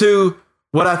gets to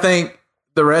what I think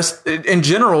the rest in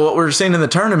general, what we're seeing in the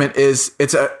tournament is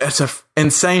it's a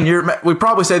insane year. We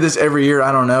probably say this every year.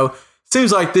 I don't know.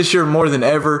 Seems like this year more than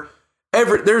ever.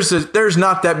 There's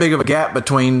not that big of a gap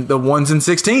between the 1s and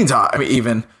 16s. I mean,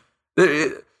 even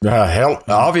hell,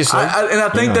 obviously, I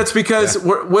think that's because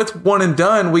with one and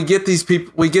done, we get these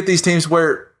teams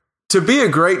where to be a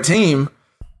great team.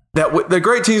 The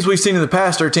great teams we've seen in the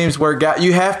past are teams where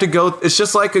you have to go. It's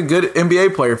just like a good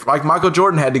NBA player, like Michael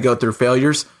Jordan had to go through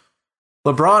failures.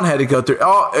 LeBron had to go through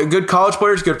good college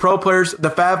players, good pro players. The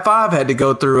Fab Five had to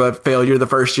go through a failure the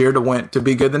first year to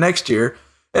be good the next year.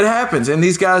 It happens, and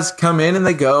these guys come in and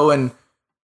they go, and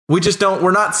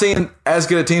we're not seeing as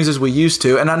good of teams as we used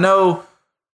to. And I know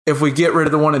if we get rid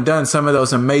of the one and done, some of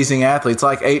those amazing athletes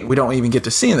like Ayton, we don't even get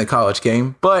to see in the college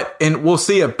game, and we'll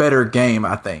see a better game,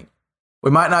 I think. We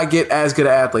might not get as good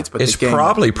athletes, but it's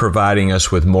probably providing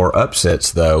us with more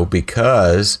upsets, though,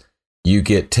 because you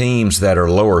get teams that are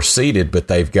lower seeded, but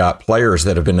they've got players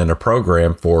that have been in a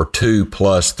program for 2+,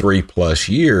 3+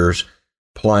 years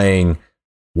playing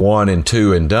 1 and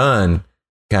 2 and done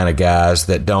kind of guys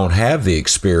that don't have the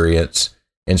experience.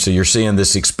 And so you're seeing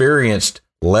this experienced,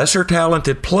 lesser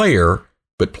talented player,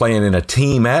 but playing in a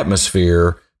team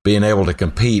atmosphere, being able to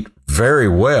compete very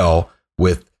well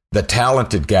with the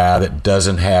talented guy that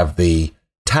doesn't have the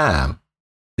time,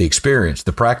 the experience,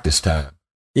 the practice time.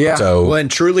 Yeah. So, and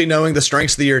truly knowing the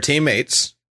strengths of your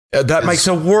teammates. That makes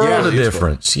a world of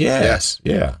difference. Yes.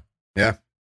 Yeah.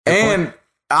 And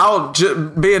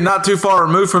being not too far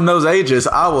removed from those ages,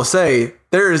 I will say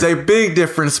there is a big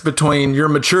difference between your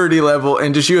maturity level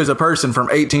and just you as a person from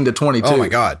 18 to 22. Oh my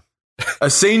God. A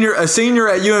senior at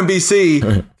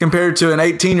UMBC compared to an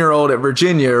 18-year-old at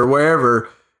Virginia or wherever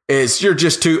you're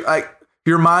just too,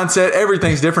 your mindset,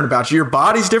 everything's different about you. Your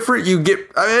body's different. You get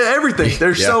everything.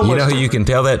 There's so much. You know who you can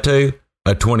tell that to?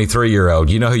 A 23-year-old.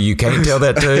 You know who you can't tell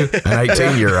that to? An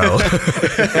 18-year-old.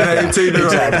 An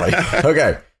 18-year-old. Exactly.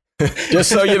 Okay. Just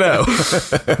so you know.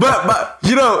 but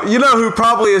you know who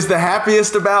probably is the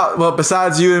happiest about, well,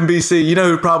 besides UMBC, you know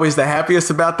who probably is the happiest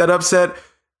about that upset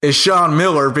is Sean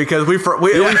Miller, because we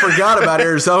forgot about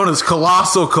Arizona's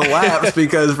colossal collapse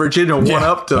because Virginia won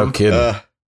up to them. No kidding.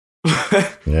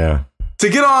 Yeah. To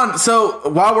get on, so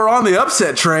while we're on the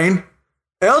upset train,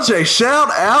 LJ,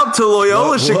 shout out to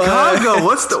Loyola Chicago.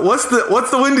 What's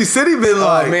the Windy City been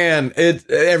like? Oh man,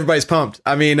 everybody's pumped.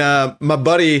 I mean, my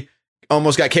buddy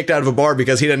almost got kicked out of a bar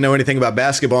because he didn't know anything about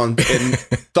basketball and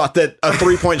thought that a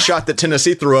 3-point shot that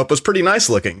Tennessee threw up was pretty nice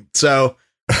looking. So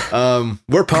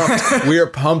we're pumped. We are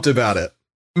pumped about it.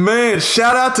 Man,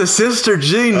 shout out to Sister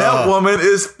Jean. That woman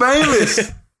is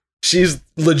famous. She's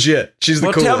legit. She's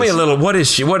the coolest. Tell me a little. What is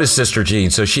she? What is Sister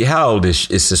Jean? So how old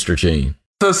is Sister Jean?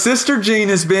 So Sister Jean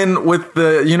has been with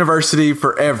the university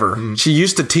forever. She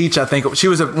used to teach. I think she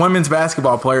was a women's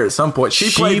basketball player at some point. She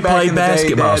played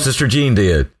basketball. Sister Jean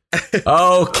did.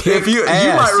 Okay. If you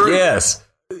might yes.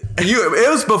 It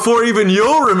was before even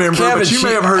you'll remember, Kevin, but you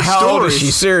may have heard how stories. Old is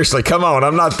she? Seriously, come on,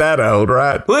 I'm not that old,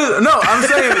 right? No, I'm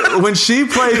saying when she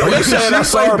played. Are you saying I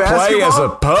saw her play as a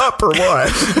pup or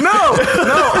what? No,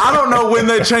 I don't know when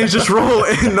they changed this rule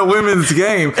in the women's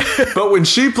game, but when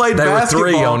she played basketball,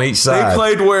 were 3 on each side. They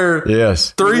played where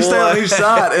 3 stay on each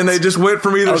side, and they just went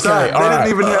from either side. They didn't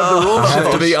even have the rule. I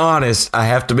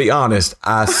have to be honest.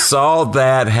 I saw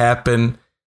that happen.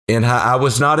 I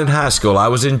was not in high school. I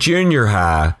was in junior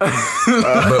high.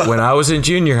 But when I was in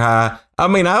junior high, I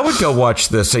mean, I would go watch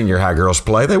the senior high girls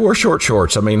play. They wore short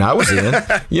shorts. I mean, I was in,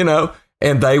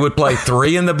 and they would play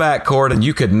 3 in the backcourt, and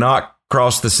you could not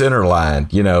cross the center line,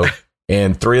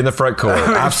 and 3 in the front court.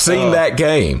 I've seen that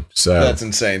game. So that's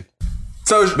insane.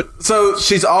 So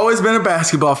she's always been a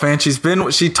basketball fan. She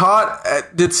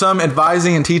did some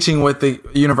advising and teaching with the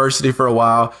university for a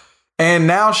while. And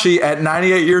now she, at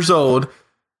 98 years old,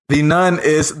 the nun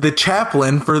is the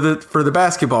chaplain for the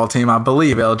basketball team, I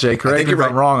believe, LJ. Correct me if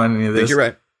I'm wrong on any of this. I think you're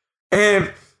right.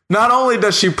 And not only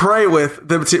does she pray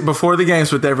before the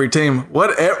games with every team,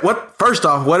 first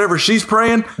off, whatever she's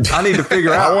praying, I need to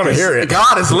figure out. I want to hear it.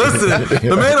 God is listening.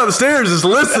 The man upstairs is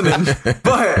listening.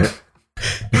 But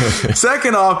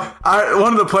Second off,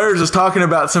 one of the players was talking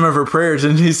about some of her prayers,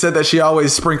 and he said that she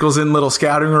always sprinkles in little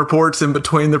scouting reports in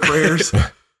between the prayers.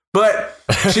 But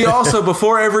she also,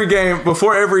 before every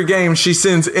game, she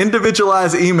sends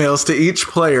individualized emails to each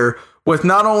player with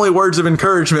not only words of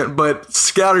encouragement, but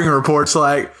scouting reports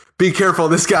like, be careful,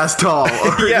 this guy's tall.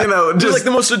 Or, yeah, just like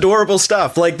the most adorable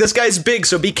stuff. Like, this guy's big,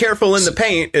 so be careful in the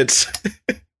paint. It's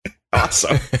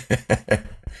awesome.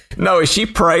 No, is she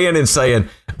praying and saying,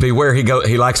 beware, he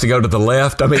likes to go to the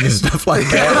left? I mean, stuff like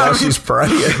that while she's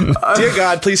praying. Dear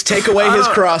God, please take away his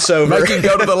crossover. Make him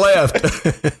go to the left.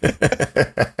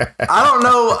 I don't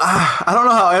know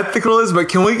how ethical it is, but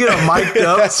can we get a mic'd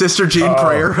up Sister Jean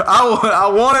prayer? I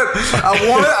want it.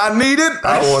 I need it.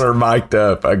 I want her mic'd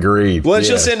up. Agreed. Well,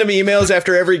 she'll send him emails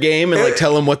after every game and like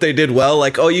tell him what they did well.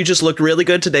 Like, oh, you just looked really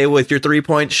good today with your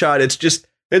 3-point shot. It's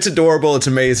adorable. It's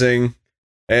amazing.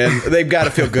 And they've got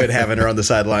to feel good having her on the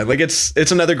sideline. Like it's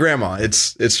another grandma.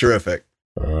 It's terrific.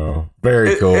 Oh,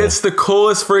 very cool. It's the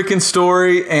coolest freaking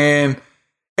story, and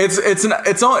it's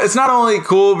not only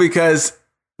cool because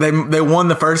they won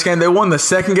the first game, they won the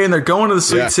second game. They're going to the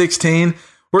Sweet 16.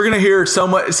 We're gonna hear so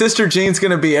much. Sister Jean's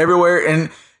gonna be everywhere, and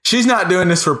she's not doing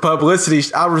this for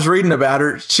publicity. I was reading about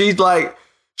her. She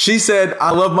said,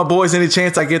 "I love my boys. Any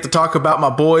chance I get to talk about my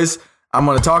boys, I'm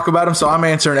gonna talk about them. So I'm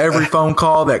answering every phone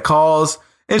call that calls."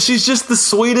 And she's just the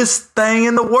sweetest thing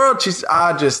in the world.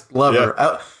 I just love her.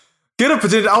 I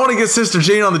want to get Sister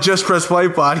Jean on the Just Press Play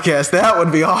podcast. That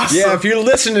would be awesome. Yeah, if you're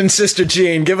listening, Sister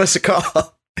Jean, give us a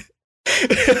call.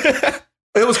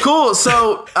 It was cool.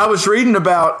 So I was reading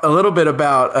a little bit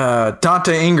about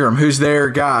Dante Ingram, who's their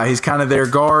guy. He's kind of their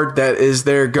guard that is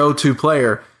their go-to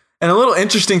player. And a little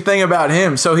interesting thing about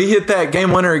him. So he hit that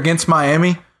game winner against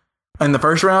Miami in the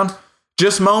first round.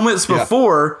 Just moments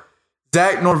before,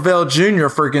 Zach Norvell Jr.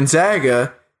 for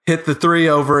Gonzaga hit the 3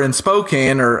 over in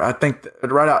Spokane, or I think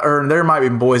right out, or there might be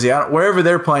Boise, wherever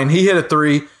they're playing. He hit a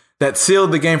 3 that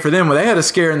sealed the game for them. Well, they had a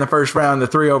scare in the first round, the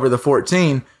 3 over the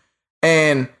 14,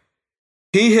 and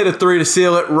he hit a 3 to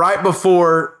seal it right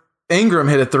before Ingram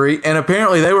hit a 3. And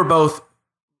apparently they were both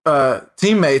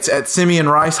teammates at Simeon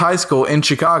Rice High School in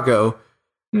Chicago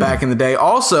back in the day.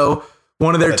 Also,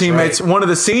 one of their teammates, one of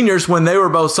the seniors, when they were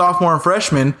both sophomore and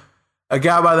freshman, a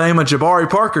guy by the name of Jabari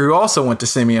Parker, who also went to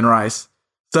Simeon Rice.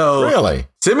 So really,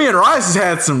 Simeon Rice has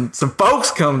had some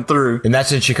folks come through, and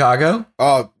that's in Chicago.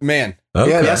 Oh man,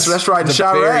 okay. Yeah, that's right. It's a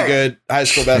very good high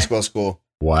school basketball school.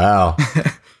 Wow.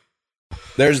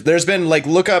 There's been like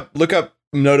look up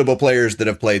notable players that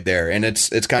have played there, and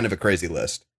it's kind of a crazy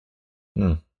list.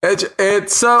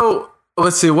 It's so.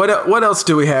 Let's see what else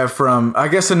do we have from? I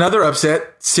guess another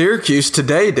upset, Syracuse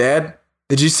today, Dad.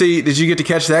 Did you get to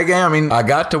catch that game? I mean, I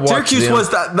got to watch. Syracuse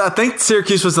them. I think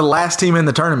Syracuse was the last team in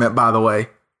the tournament, by the way.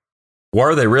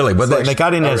 Were they really? But they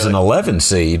got in as an 11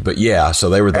 seed, but yeah, so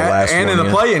they were the last and one in the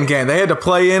play-in game. They had to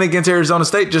play in against Arizona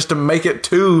State just to make it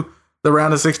to the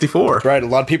round of 64. That's right. A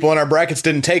lot of people in our brackets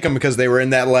didn't take them because they were in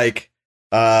that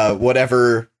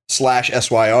whatever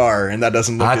 /SYR, and that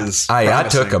doesn't look as promising. I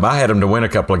took them. I had them to win a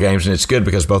couple of games, and it's good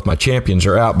because both my champions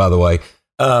are out, by the way.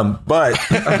 But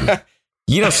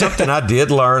something I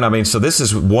did learn. I mean, so this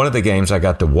is one of the games I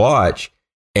got to watch.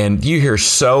 And you hear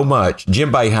so much. Jim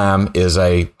Boeheim is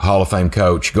a Hall of Fame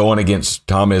coach going against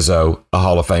Tom Izzo, a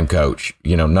Hall of Fame coach,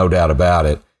 no doubt about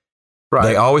it. Right.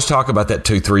 They always talk about that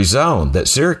 2-3 zone that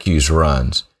Syracuse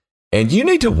runs. And you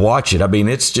need to watch it. I mean,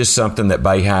 it's just something that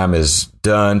Boeheim has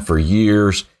done for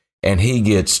years. And he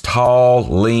gets tall,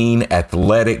 lean,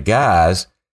 athletic guys.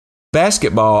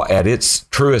 Basketball, at its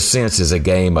truest sense, is a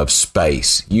game of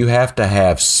space. You have to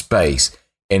have space.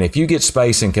 And if you get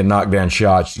space and can knock down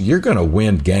shots, you're going to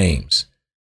win games.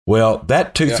 Well,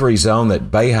 that 2-3 zone that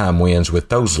Boeheim wins with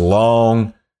those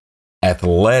long,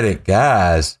 athletic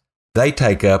guys, they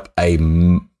take up a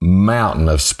mountain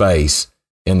of space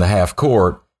in the half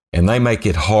court, and they make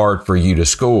it hard for you to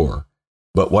score.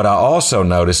 But what I also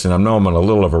noticed, and I know I'm on a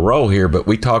little of a roll here, but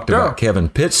we talked about Kevin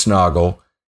Pittsnoggle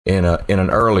in an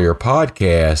earlier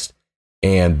podcast,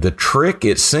 and the trick,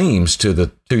 it seems, to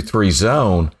the 2-3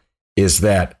 zone is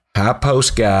that high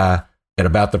post guy at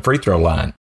about the free throw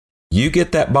line. You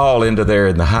get that ball into there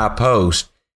in the high post,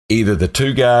 either the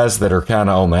two guys that are kind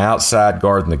of on the outside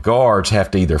guarding the guards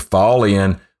have to either fall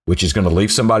in, which is going to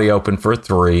leave somebody open for a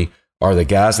 3, or the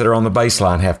guys that are on the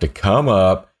baseline have to come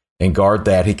up and guard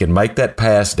that. He can make that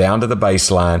pass down to the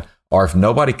baseline, or if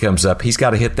nobody comes up, he's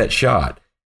got to hit that shot.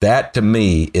 That, to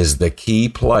me, is the key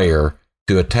player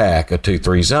to attack a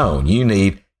 2-3 zone. You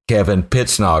need Kevin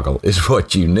Pittsnoggle is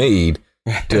what you need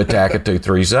to attack a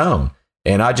 2-3 zone.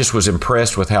 And I just was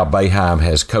impressed with how Boeheim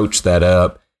has coached that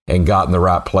up and gotten the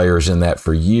right players in that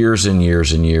for years and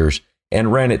years and years.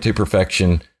 and ran it to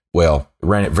perfection. Well,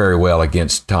 ran it very well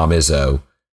against Tom Izzo.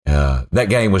 That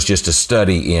game was just a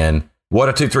study in what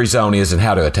a 2-3 zone is and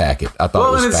how to attack it. I thought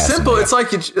it was and it's simple. It's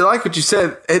like what you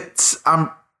said. It's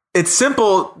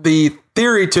simple. The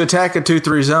theory to attack a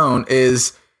 2-3 zone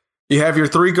is you have your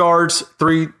 3 guards,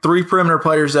 three perimeter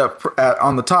players up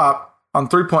on the top on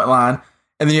 3-point line,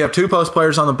 and then you have 2 post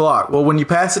players on the block. Well, when you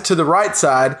pass it to the right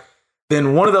side,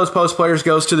 then one of those post players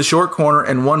goes to the short corner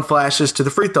and one flashes to the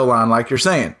free throw line, like you're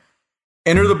saying.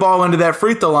 Enter the ball into that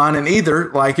free throw line, and either,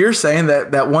 like you're saying,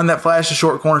 that one that flashes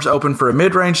short corner is open for a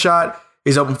mid-range shot,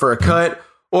 he's open for a cut,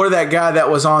 or that guy that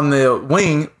was on the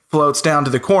wing floats down to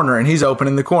the corner and he's open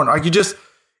in the corner. Like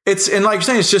and like you're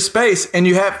saying, it's just space. And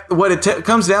you have what it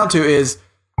comes down to is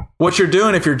what you're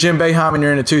doing if you're Jim Boeheim and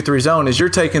you're in a 2-3 zone is you're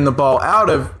taking the ball out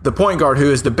of the point guard,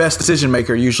 who is the best decision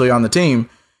maker usually on the team,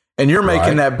 and you're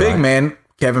making that big man,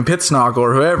 Kevin Pittsnoggle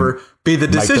or whoever, be the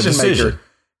decision maker.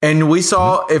 And we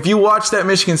saw, if you watch that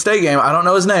Michigan State game, I don't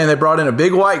know his name, they brought in a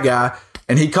big white guy,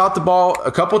 and he caught the ball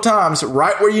a couple times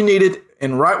right where you needed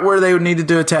and right where they would needed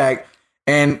to attack.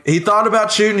 And he thought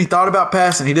about shooting, he thought about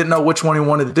passing, he didn't know which one he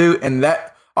wanted to do. And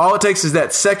that all it takes is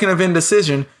that second of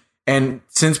indecision. And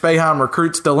since Boeheim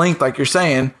recruits the length, like you're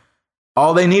saying,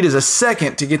 all they need is a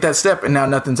second to get that step, and now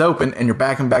nothing's open, and you're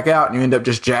backing back out, and you end up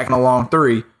just jacking a long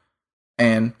 3.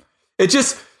 And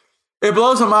it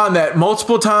blows my mind that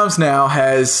multiple times now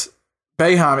has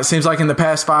Boeheim, it seems like in the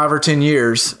past 5 or 10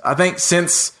 years, I think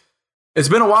since it's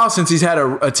been a while since he's had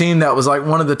a team that was like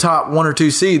one of the top 1 or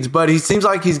 2 seeds, but he seems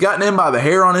like he's gotten in by the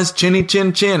hair on his chin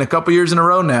a couple years in a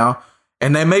row now,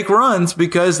 and they make runs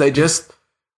because they just,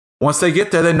 once they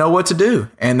get there, they know what to do.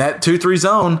 And that 2-3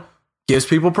 zone gives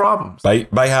people problems.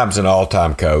 Boeheim's an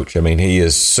all-time coach. I mean, he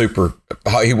is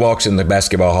he walks in the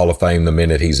Basketball Hall of Fame the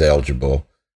minute he's eligible.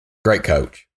 Great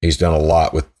coach. He's done a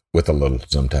lot with a little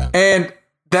sometimes. And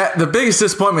the biggest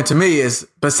disappointment to me is,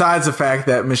 besides the fact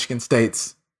that Michigan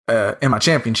State's in my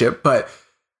championship, but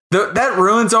that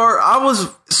ruins I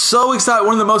was so excited.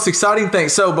 One of the most exciting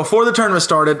things. So before the tournament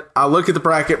started, I looked at the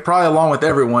bracket, probably along with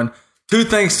everyone. 2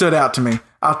 things stood out to me.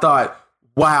 I thought,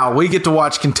 wow, we get to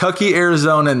watch Kentucky,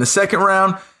 Arizona in the second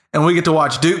round, and we get to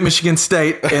watch Duke, Michigan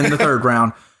State in the third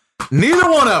round. Neither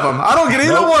one of them. I don't get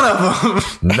either one of them.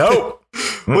 Nope.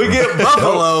 We get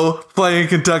Buffalo playing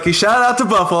Kentucky. Shout out to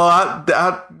Buffalo.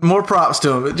 More props to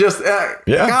them.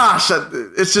 Gosh,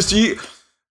 it's just you.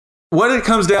 What it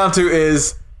comes down to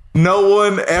is no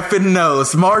one effing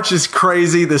knows. March is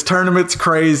crazy. This tournament's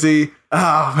crazy.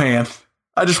 Oh, man.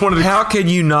 I just wanted to. How can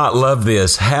you not love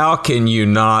this? How can you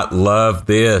not love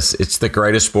this? It's the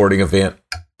greatest sporting event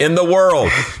in the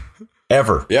world.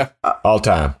 Ever. Yeah. All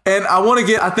time. And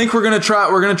I think we're going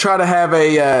to try to have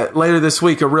later this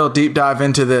week, a real deep dive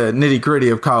into the nitty gritty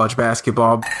of college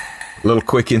basketball. A little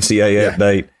quick NCAA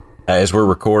update. As we're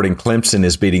recording, Clemson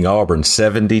is beating Auburn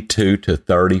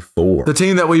 72-34. The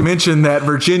team that we mentioned that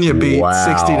Virginia beat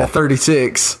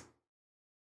 60-36.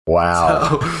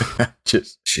 Wow.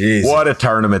 Jeez. What a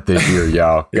tournament this year,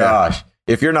 y'all. Gosh.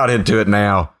 If you're not into it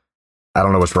now, I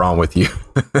don't know what's wrong with you.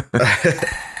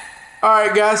 All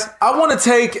right, guys. I want to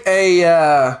take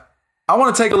a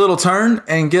little turn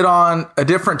and get on a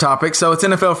different topic. So it's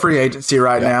NFL free agency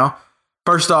right now.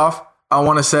 First off, I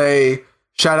want to say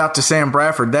shout out to Sam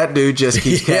Bradford. That dude just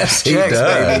keeps cashing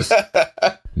checks, baby.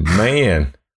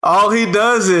 Man. All he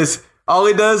does is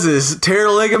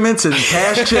tear ligaments and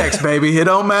cash checks, baby. It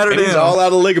don't matter to him. He's all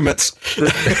out of ligaments.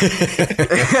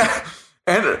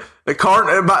 And the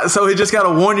card, so he just got a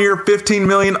 1-year, $15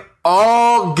 million,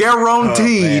 all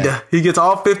guaranteed. He gets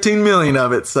all $15 million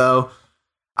of it. So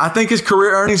I think his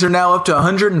career earnings are now up to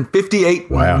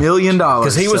 $158 million.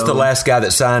 Because he was the last guy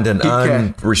that signed an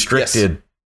unrestricted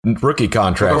rookie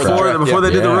contract. Before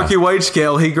they did the rookie wage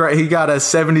scale, he got a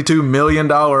 $72 million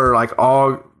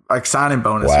signing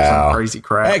bonus or some crazy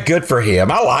crap. Hey, good for him.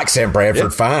 I like Sam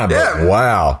Bradford fine, but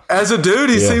wow. As a dude,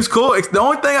 he seems cool. The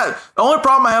only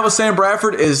problem I have with Sam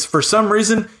Bradford is, for some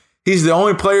reason, he's the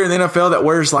only player in the NFL that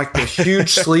wears like the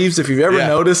huge sleeves, if you've ever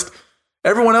noticed.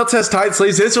 Everyone else has tight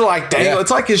sleeves. His are like, dang, it's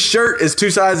like his shirt is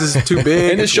 2 sizes too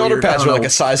big. And his shoulder pads are like a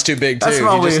size too big, too. That's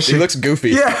my only issue. He looks goofy.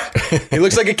 Yeah. He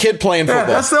looks like a kid playing football.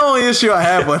 That's the only issue I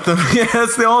have with him. Yeah,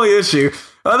 that's the only issue.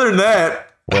 Other than that,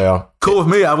 cool with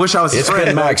me. I wish I was his friend.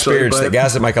 It's been my experience that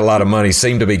guys that make a lot of money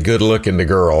seem to be good looking to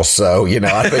girls. So,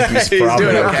 I think he's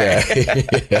probably okay.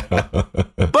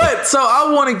 But so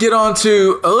I want to get on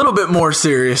to a little bit more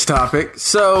serious topic.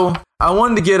 So I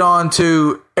wanted to get on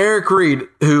to Eric Reed,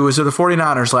 who was with the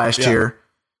 49ers last year,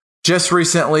 just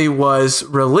recently was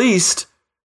released,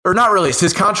 or not released.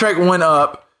 His contract went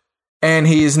up and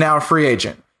he is now a free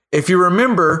agent. If you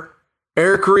remember,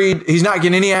 Eric Reid, he's not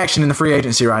getting any action in the free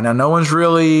agency right now. No one's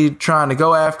really trying to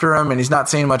go after him, and he's not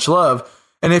seeing much love.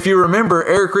 And if you remember,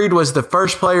 Eric Reid was the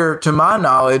first player, to my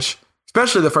knowledge,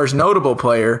 especially the first notable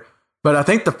player, but I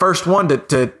think the first one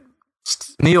to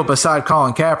kneel beside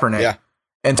Colin Kaepernick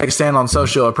and take a stand on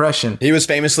social oppression. He was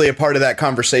famously a part of that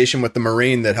conversation with the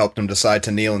Marine that helped him decide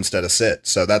to kneel instead of sit.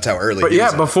 So that's how early he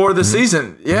was. Before the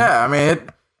season. Yeah, I mean,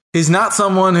 he's not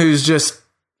someone who's just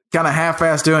kind of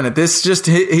half-assed doing it. This just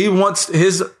he wants,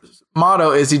 his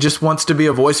motto is he just wants to be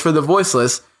a voice for the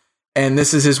voiceless, and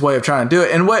this is his way of trying to do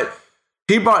it. And what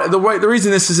he brought, the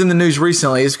reason this is in the news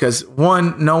recently is because,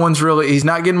 one, he's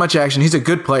not getting much action. He's a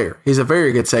good player. He's a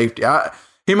very good safety.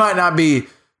 He might not be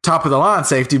top of the line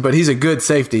safety, but he's a good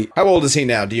safety. How old is he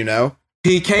now? Do you know?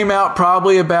 He came out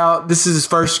probably about, this is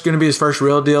going to be his first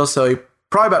real deal. So he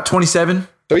probably about 27.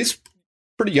 So he's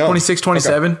pretty young. 26,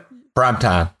 27. Okay. Prime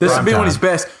time. This would be when he's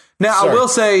best. Now, I will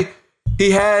say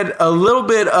he had a little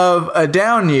bit of a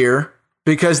down year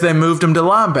because they moved him to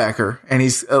linebacker, and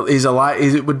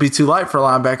he would be too light for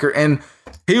linebacker. And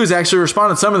he was actually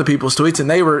responding to some of the people's tweets,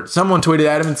 and someone tweeted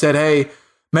at him and said, "Hey,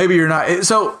 maybe you're not."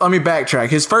 So let me backtrack.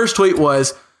 His first tweet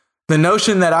was, "The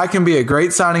notion that I can be a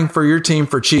great signing for your team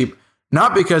for cheap,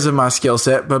 not because of my skill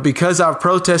set, but because I've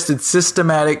protested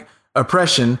systematic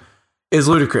oppression, is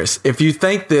ludicrous. If you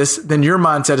think this, then your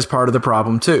mindset is part of the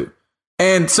problem too."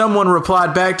 And someone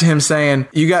replied back to him saying,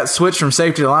 "You got switched from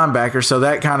safety to linebacker, so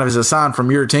that kind of is a sign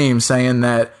from your team saying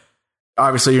that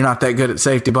obviously you're not that good at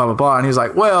safety, blah, blah, blah." And he was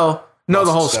like, "Well, know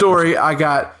the whole story.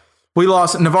 We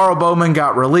lost, Navarro Bowman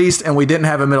got released, and we didn't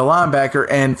have a middle linebacker.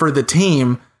 And for the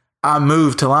team, I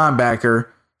moved to linebacker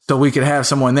so we could have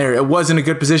someone there. It wasn't a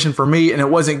good position for me, and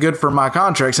it wasn't good for my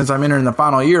contract since I'm entering the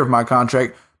final year of my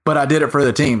contract, but I did it for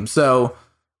the team. So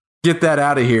get that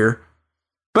out of here."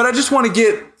 But I just want to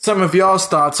get some of y'all's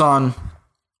thoughts on,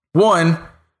 one,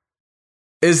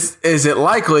 is it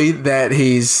likely that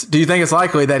do you think it's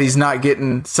likely that he's not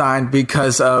getting signed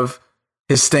because of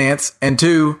his stance? And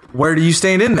two, where do you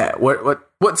stand in that?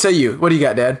 What say you? What do you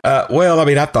got, Dad? Well, I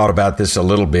mean, I thought about this a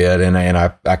little bit, and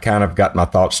I kind of got my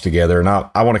thoughts together, and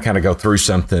I want to kind of go through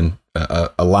something,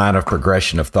 a line of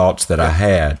progression of thoughts that I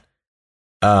had.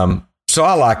 So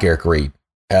I like Eric Reid.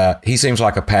 He seems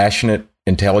like a passionate,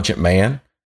 intelligent man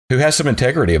who has some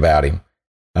integrity about him.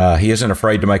 He isn't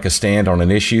afraid to make a stand on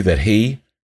an issue that he,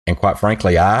 and quite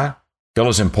frankly, I feel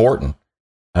is important.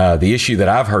 The issue that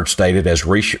I've heard stated as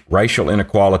racial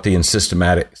inequality and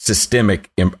systemic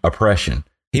oppression.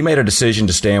 He made a decision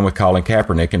to stand with Colin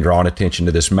Kaepernick and draw attention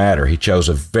to this matter. He chose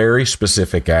a very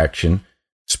specific action,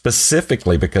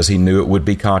 specifically because he knew it would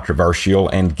be controversial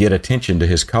and get attention to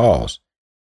his cause.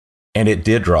 And it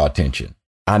did draw attention.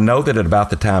 I know that at about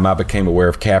the time I became aware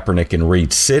of Kaepernick and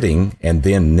Reid sitting and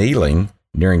then kneeling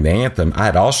during the anthem, I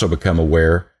had also become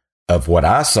aware of what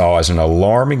I saw as an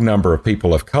alarming number of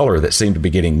people of color that seemed to be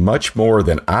getting much more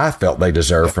than I felt they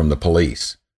deserved from the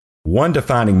police. One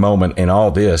defining moment in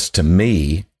all this, to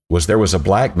me, was there was a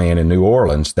black man in New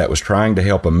Orleans that was trying to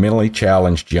help a mentally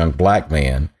challenged young black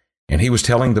man, and he was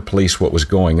telling the police what was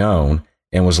going on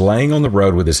and was laying on the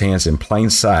road with his hands in plain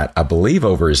sight, I believe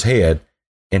over his head,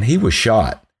 and he was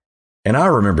shot. And I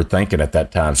remember thinking at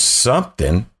that time,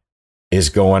 something is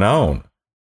going on.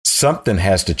 Something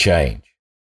has to change.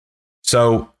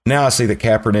 So now I see that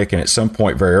Kaepernick and at some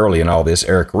point very early in all this,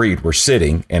 Eric Reid were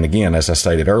sitting, and again, as I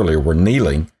stated earlier, were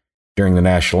kneeling during the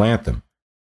national anthem.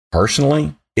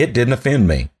 Personally, it didn't offend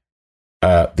me.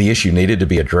 The issue needed to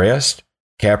be addressed.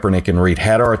 Kaepernick and Reid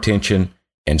had our attention,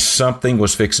 and something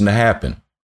was fixing to happen.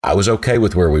 I was okay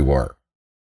with where we were.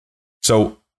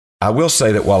 So I will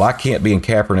say that while I can't be in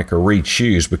Kaepernick or Reid's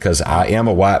shoes because I am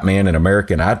a white man and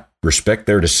American, I respect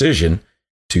their decision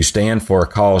to stand for a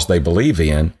cause they believe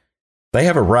in. They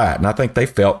have a right, and I think they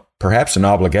felt perhaps an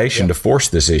obligation to force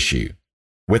this issue.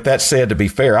 With that said, to be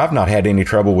fair, I've not had any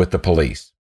trouble with the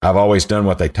police. I've always done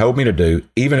what they told me to do,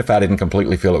 even if I didn't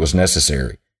completely feel it was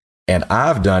necessary. And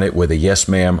I've done it with a yes,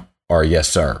 ma'am, or a yes,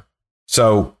 sir.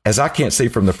 So as I can't see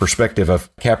from the perspective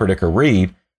of Kaepernick or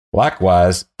Reid,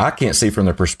 likewise, I can't see from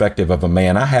the perspective of a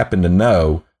man I happen to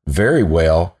know very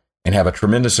well and have a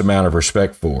tremendous amount of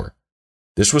respect for.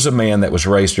 This was a man that was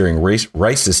raised during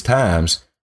racist times,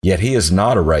 yet he is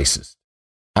not a racist.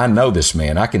 I know this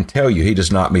man. I can tell you he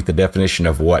does not meet the definition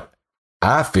of what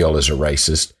I feel is a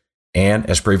racist. And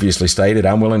as previously stated,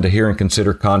 I'm willing to hear and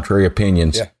consider contrary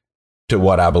opinions to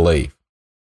what I believe.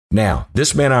 Now,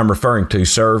 this man I'm referring to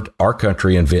served our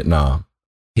country in Vietnam.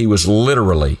 He was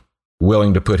literally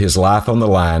willing to put his life on the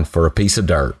line for a piece of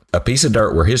dirt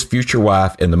where his future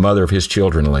wife and the mother of his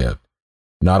children lived.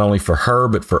 Not only for her,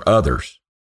 but for others,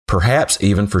 perhaps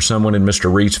even for someone in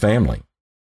Mr. Reid's family.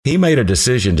 He made a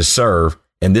decision to serve,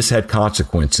 and this had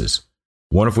consequences,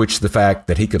 one of which the fact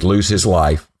that he could lose his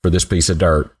life for this piece of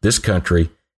dirt, this country,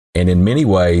 and in many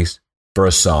ways, for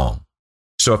a song.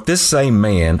 So if this same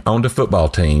man owned a football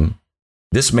team,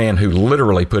 this man who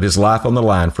literally put his life on the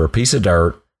line for a piece of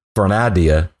dirt, for an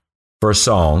idea, for a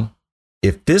song,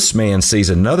 if this man sees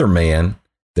another man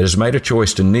that has made a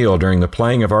choice to kneel during the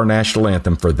playing of our national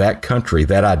anthem for that country,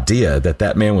 that idea that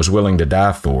that man was willing to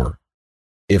die for,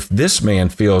 if this man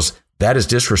feels that is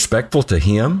disrespectful to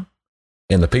him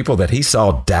and the people that he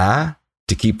saw die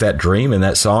to keep that dream and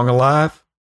that song alive,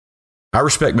 I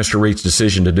respect Mr. Reed's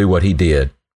decision to do what he did,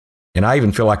 and I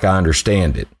even feel like I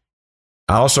understand it.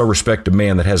 I also respect a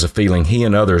man that has a feeling he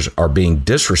and others are being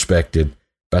disrespected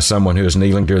by someone who is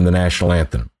kneeling during the national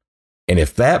anthem. And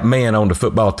if that man owned a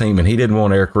football team and he didn't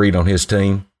want Eric Reed on his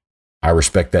team, I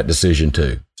respect that decision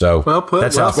too. So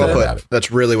that's how I feel about it.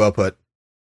 That's really well put.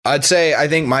 I'd say I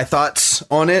think my thoughts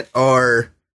on it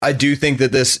are I do think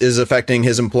that this is affecting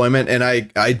his employment. And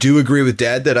I do agree with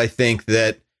Dad that I think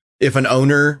that if an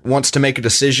owner wants to make a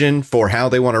decision for how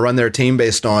they want to run their team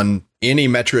based on any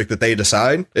metric that they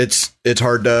decide, it's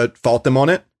hard to fault them on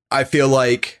it. I feel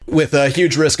like with a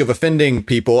huge risk of offending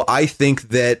people, I think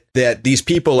that these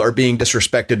people are being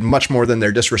disrespected much more than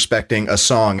they're disrespecting a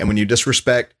song. And when you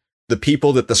disrespect the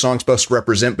people that the song's supposed to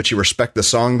represent, but you respect the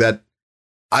song, that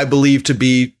I believe to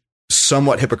be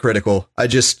somewhat hypocritical. I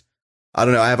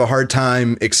don't know. I have a hard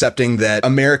time accepting that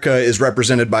America is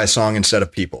represented by a song instead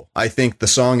of people. I think the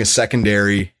song is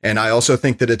secondary, and I also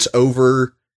think that it's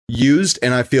overused,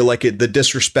 and I feel like the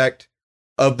disrespect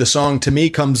of the song to me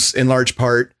comes in large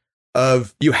part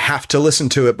of you have to listen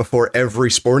to it before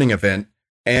every sporting event.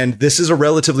 And this is a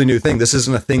relatively new thing. This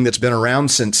isn't a thing that's been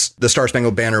around since the Star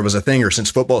Spangled Banner was a thing or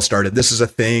since football started. This is a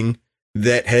thing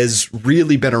that has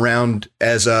really been around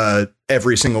as a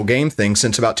every single game thing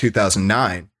since about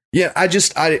 2009. Yeah, I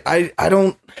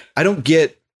don't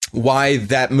get why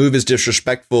that move is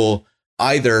disrespectful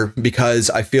either, because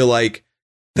I feel like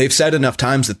they've said enough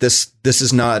times that this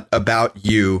is not about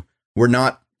you.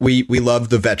 We love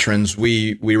the veterans.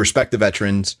 We respect the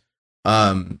veterans.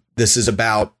 This is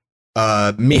about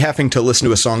me having to listen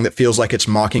to a song that feels like it's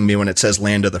mocking me when it says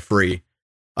 "Land of the Free"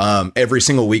 every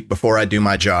single week before I do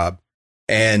my job.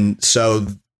 And so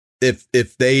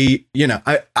if they,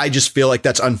 I just feel like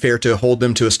that's unfair to hold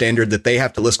them to a standard that they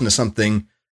have to listen to something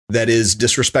that is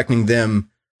disrespecting them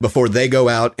before they go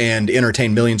out and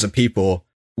entertain millions of people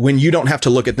when you don't have to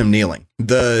look at them kneeling.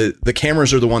 The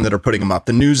cameras are the one that are putting them up.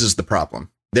 The news is the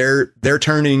problem. They're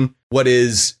turning what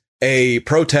is a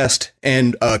protest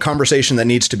and a conversation that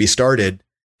needs to be started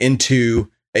into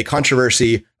a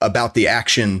controversy about the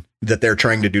action that they're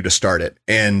trying to do to start it.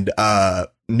 And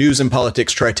news and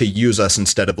politics try to use us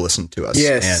instead of listen to us.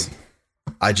 Yes.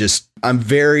 And I'm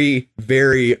very,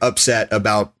 very upset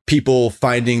about people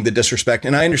finding the disrespect.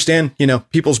 And I understand,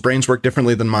 people's brains work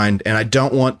differently than mine. And I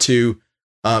don't want to,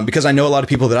 because I know a lot of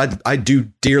people that I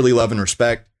do dearly love and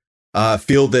respect,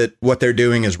 feel that what they're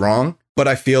doing is wrong. But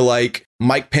I feel like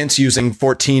Mike Pence using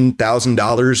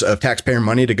 $14,000 of taxpayer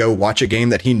money to go watch a game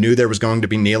that he knew there was going to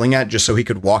be kneeling at just so he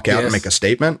could walk out and make a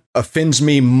statement offends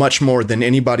me much more than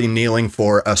anybody kneeling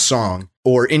for a song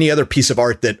or any other piece of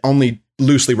art that only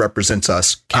loosely represents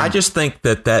us. I just think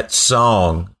that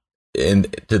song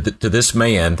and to this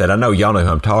man that I know y'all know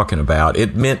who I'm talking about,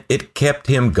 it kept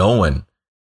him going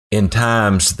in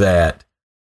times that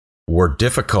were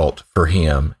difficult for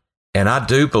him. And I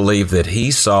do believe that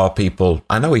he saw people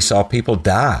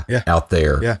die out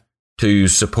there to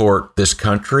support this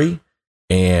country,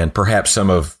 and perhaps some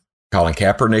of Colin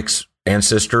Kaepernick's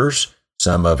ancestors,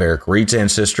 some of Eric Reed's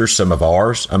ancestors, some of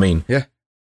ours. I mean,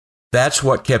 that's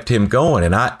what kept him going.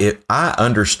 And I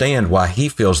understand why he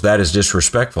feels that is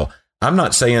disrespectful. I'm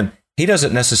not saying he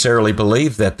doesn't necessarily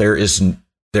believe that there is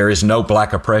no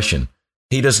black oppression.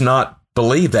 He does not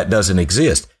believe that doesn't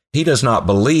exist. He does not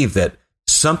believe that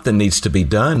something needs to be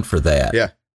done for that. Yeah.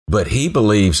 But he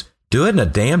believes do it in a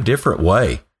damn different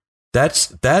way.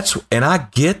 That's and I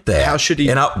get that. How should he?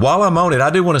 And while I'm on it, I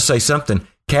do want to say something.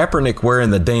 Kaepernick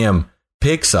wearing the damn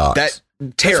pig socks. That's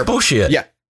terrible. That's bullshit. Yeah.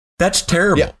 That's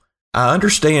terrible. Yeah. I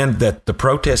understand that the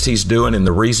protest he's doing and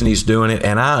the reason he's doing it,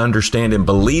 and I understand and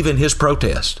believe in his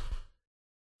protest.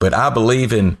 But I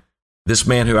believe in this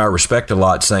man who I respect a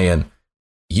lot saying,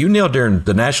 you kneel during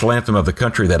the national anthem of the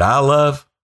country that I love,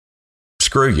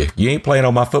 screw you. You ain't playing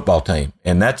on my football team.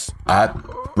 And that's, I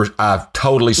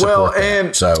totally support that.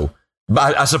 And so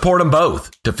I support them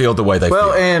both to feel the way they feel.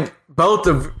 Well, and both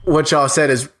of what y'all said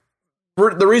is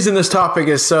the reason this topic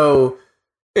is so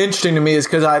interesting to me is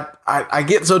because I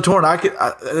get so torn.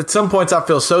 At some points I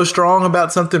feel so strong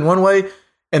about something one way,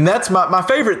 And that's my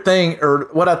favorite thing, or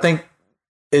what I think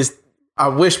is I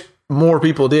wish more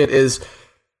people did, is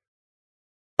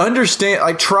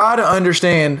try to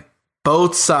understand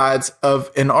both sides of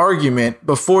an argument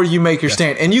before you make your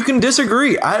stand. And you can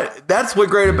disagree. That's what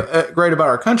great about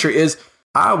our country is.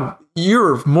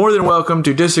 You're more than welcome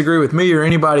to disagree with me or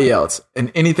anybody else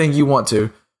and anything you want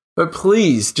to. But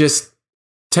please just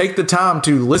take the time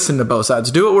to listen to both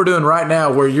sides. Do what we're doing right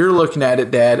now, where you're looking at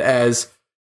it, Dad, as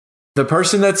the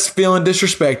person that's feeling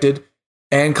disrespected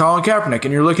and Colin Kaepernick,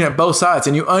 and you're looking at both sides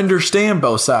and you understand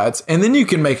both sides, and then you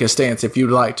can make a stance if you'd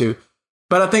like to.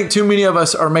 But I think too many of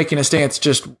us are making a stance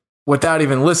just without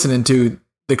even listening to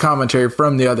the commentary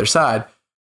from the other side.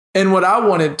 And what I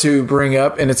wanted to bring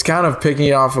up, and it's kind of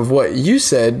picking off of what you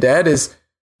said, Dad, is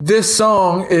this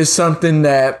song is something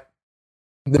that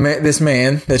this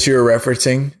man that you're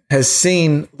referencing has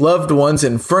seen loved ones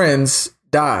and friends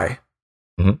die.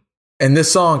 Mm-hmm. And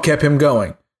this song kept him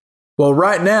going. Well,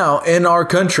 right now in our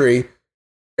country,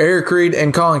 Eric Reid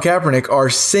and Colin Kaepernick are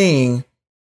seeing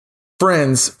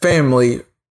friends, family,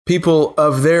 people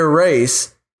of their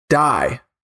race die,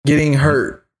 getting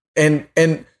hurt. And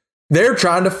they're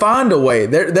trying to find a way.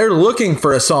 They're looking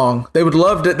for a song. They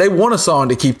want a song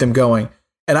to keep them going.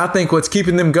 And I think what's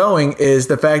keeping them going is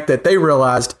the fact that they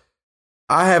realized,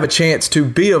 I have a chance to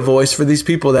be a voice for these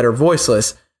people that are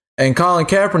voiceless. And Colin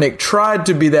Kaepernick tried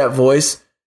to be that voice,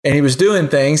 and he was doing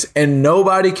things, and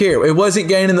nobody cared. It wasn't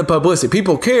gaining the publicity.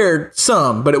 People cared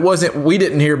some, but we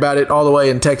didn't hear about it all the way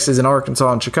in Texas and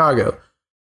Arkansas and Chicago.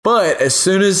 But as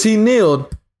soon as he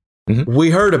kneeled,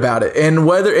 we heard about it. And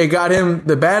whether it got him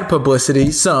the bad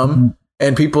publicity, some,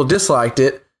 and people disliked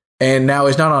it, and now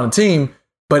he's not on a team,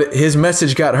 but his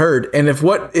message got heard. And if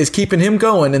what is keeping him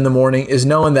going in the morning is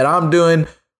knowing that I'm doing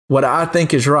what I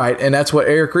think is right, and that's what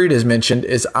Eric Reid has mentioned,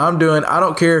 is I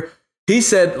don't care. He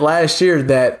said last year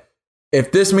that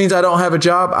if this means I don't have a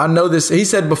job, I know this. He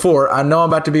said before, I know I'm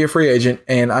about to be a free agent,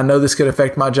 and I know this could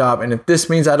affect my job. And if this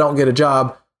means I don't get a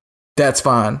job, that's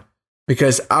fine.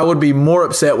 Because I would be more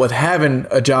upset with having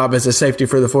a job as a safety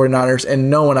for the 49ers and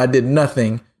knowing I did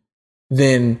nothing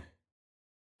than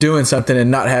doing something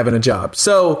and not having a job.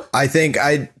 So I think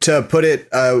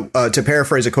to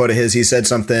paraphrase a quote of his, he said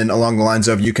something along the lines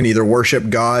of, you can either worship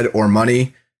God or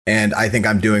money. And I think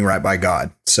I'm doing right by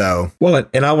God. So, well,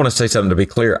 and I want to say something to be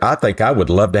clear. I think I would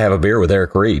love to have a beer with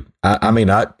Eric Reid. I mean,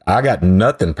 I got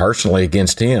nothing personally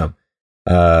against him.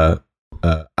 I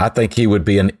think he would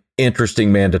be an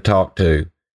interesting man to talk to.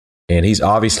 And he's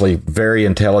obviously very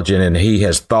intelligent, and he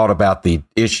has thought about the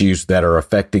issues that are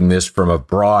affecting this from a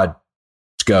broad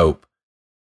scope.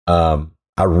 I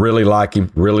really like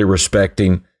him, really respect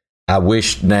him. I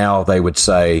wish now they would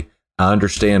say, I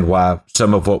understand why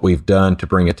some of what we've done to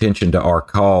bring attention to our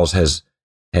cause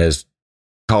has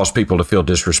caused people to feel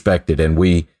disrespected, and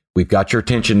we've got your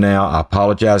attention now. I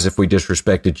apologize if we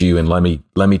disrespected you, and let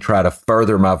me try to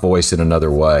further my voice in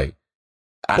another way.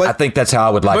 I think that's how I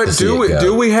would like to see it go.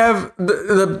 Do we have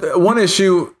the one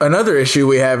issue? Another issue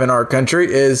we have in our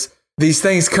country is these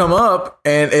things come up,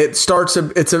 and it starts.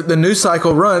 The news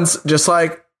cycle runs just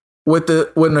like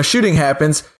when a shooting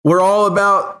happens. We're all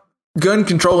about gun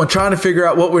control and trying to figure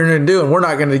out what we're going to do. And we're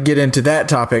not going to get into that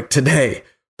topic today,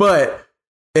 but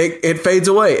it fades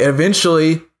away.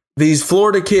 Eventually, these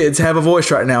Florida kids have a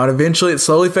voice right now, and eventually it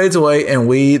slowly fades away, and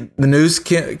the news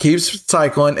keeps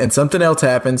cycling, and something else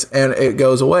happens, and it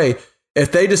goes away.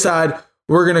 If they decide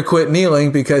we're going to quit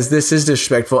kneeling because this is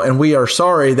disrespectful, and we are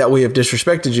sorry that we have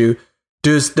disrespected you,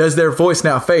 does their voice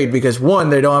now fade because, one,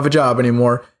 they don't have a job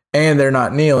anymore, and they're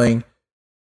not kneeling?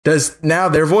 Now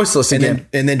they're voiceless again.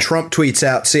 And then Trump tweets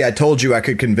out, see, I told you I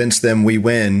could convince them we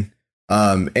win.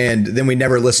 And then we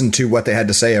never listened to what they had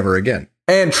to say ever again.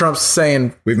 And Trump's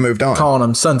saying, we've moved on, calling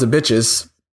them sons of bitches.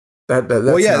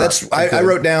 I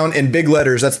wrote down in big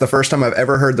letters, that's the first time I've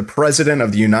ever heard the president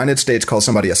of the United States call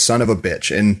somebody a son of a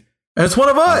bitch. And it's one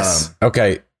of us.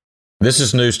 Okay. This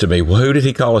is news to me. Well, who did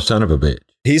he call a son of a bitch?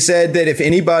 He said that if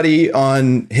anybody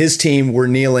on his team were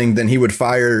kneeling, then he would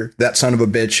fire that son of a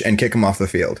bitch and kick him off the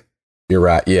field. You're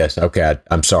right. Yes. Okay.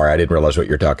 I'm sorry. I didn't realize what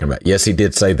you're talking about. Yes, he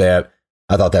did say that.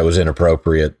 I thought that was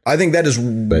inappropriate. I think that is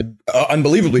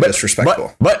unbelievably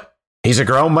disrespectful. But he's a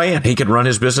grown man. He can run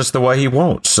his business the way he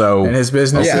wants. So, and his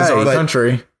business is our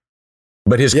country.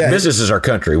 But his business is our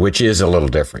country, which is a little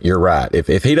different. You're right.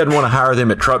 If he doesn't want to hire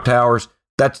them at Trump Towers,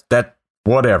 that's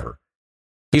whatever.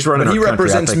 He's running. But he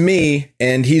represents me,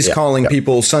 and he's calling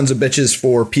people sons of bitches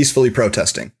for peacefully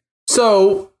protesting.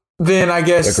 So then I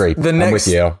guess Agreed. I'm with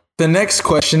you. The next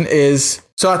question is,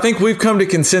 so I think we've come to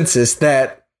consensus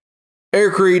that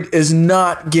Eric Reid is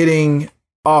not getting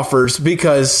offers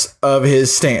because of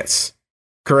his stance,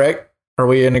 correct? Are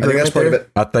we in agreement there?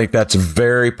 I think that's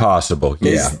very possible.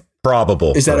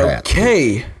 Probable. Is that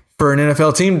okay for an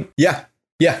NFL team? Yeah.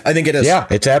 I think it is. Yeah,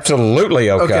 it's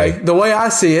absolutely okay. The way I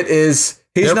see it is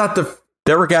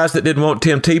there were guys that didn't want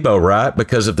Tim Tebow, right?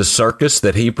 Because of the circus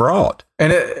that he brought.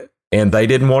 And they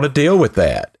didn't want to deal with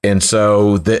that. And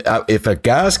so if a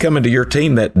guy's coming to your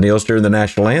team that kneels during the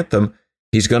national anthem,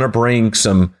 he's going to bring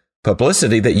some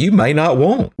publicity that you may not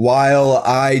want. While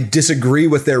I disagree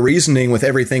with their reasoning with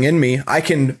everything in me, I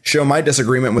can show my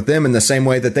disagreement with them in the same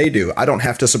way that they do. I don't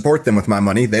have to support them with my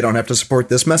money. They don't have to support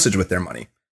this message with their money.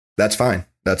 That's fine.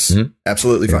 That's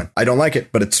absolutely fine. I don't like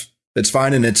it, but it's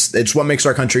fine. And it's what makes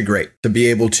our country great, to be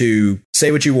able to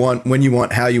say what you want, when you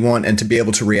want, how you want, and to be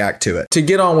able to react to it. To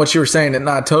get on what you were saying, and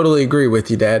I totally agree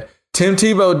with you, Dad. Tim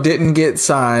Tebow didn't get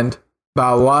signed by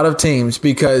a lot of teams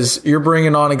because you're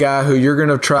bringing on a guy who you're going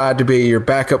to try to be your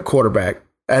backup quarterback.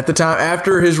 At the time,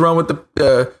 after his run with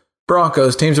the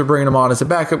Broncos, teams are bringing him on as a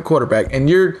backup quarterback. And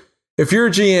if you're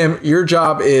a GM, your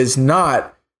job is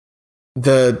not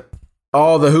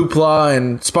all the hoopla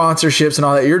and sponsorships and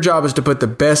all that. Your job is to put the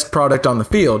best product on the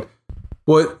field.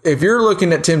 Well, if you're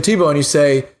looking at Tim Tebow and you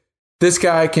say, this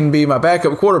guy can be my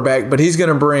backup quarterback, but he's going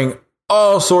to bring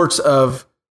all sorts of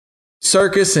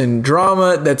circus and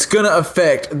drama that's going to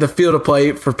affect the field of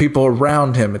play for people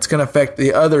around him. It's going to affect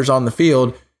the others on the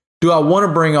field. Do I want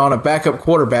to bring on a backup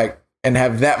quarterback and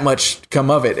have that much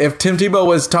come of it? If Tim Tebow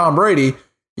was Tom Brady,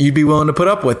 you'd be willing to put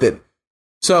up with it.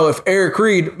 So if Eric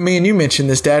Reid, me and you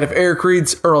mentioned this, Dad, if Eric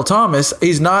Reid's Earl Thomas,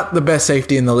 he's not the best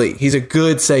safety in the league. He's a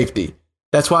good safety.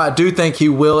 That's why I do think he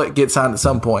will get signed at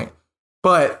some point.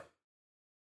 But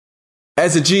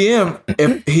as a GM,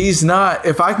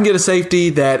 if I can get a safety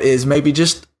that is maybe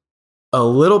just a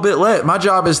little bit less, my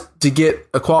job is to get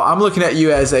I'm looking at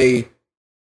you as a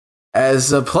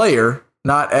player,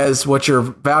 not as what your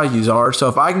values are. So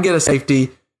if I can get a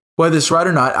safety, whether it's right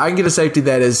or not, I can get a safety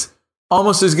that is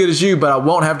almost as good as you, but I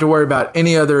won't have to worry about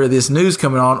any other of this news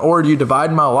coming on, or you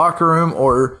divide my locker room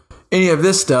or any of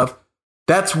this stuff.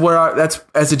 That's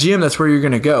as a GM, that's where you're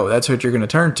going to go. That's what you're going to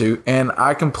turn to. And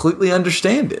I completely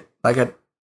understand it. Like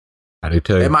I do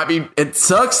too. It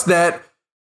sucks that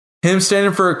him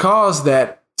standing for a cause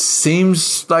that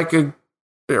seems like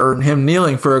or him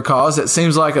kneeling for a cause that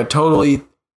seems like a totally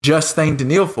just thing to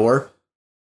kneel for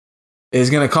is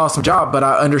going to cost him a job, but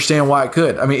I understand why it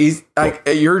could. I mean,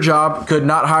 your job could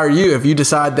not hire you if you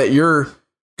decide that you're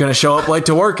going to show up late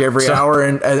to work every hour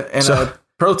and a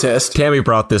protest. Tammy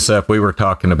brought this up. We were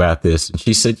talking about this, and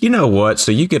she said, you know what?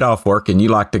 So you get off work and you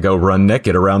like to go run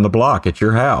naked around the block at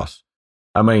your house.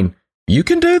 I mean, you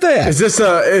can do that. Is this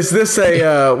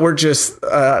we're just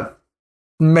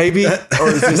maybe, or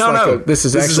is this no? This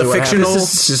is actually a fictional.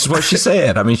 This is what she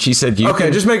said. I mean, she said you. Okay,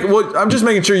 I'm just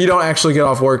making sure you don't actually get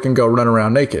off work and go run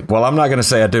around naked. Well, I'm not going to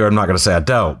say I do. I'm not going to say I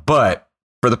don't. But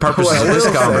for the purposes of this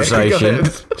conversation,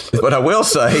 what I will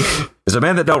say is a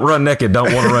man that don't run naked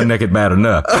don't want to run naked bad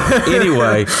enough.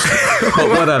 Anyway, but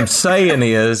what I'm saying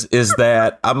is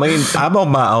that, I mean, I'm on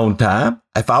my own time.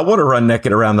 If I want to run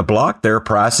naked around the block, there are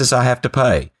prices I have to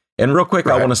pay. And real quick,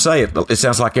 I want to say it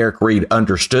sounds like Eric Reid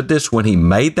understood this when he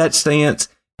made that stance,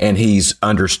 and he's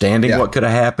understanding what could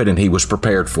have happened, and he was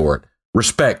prepared for it.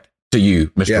 Respect to you,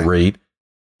 Mr. Reid.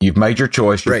 You've made your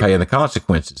choice. You're paying the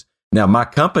consequences. Now, my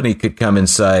company could come and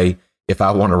say, if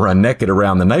I want to run naked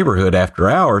around the neighborhood after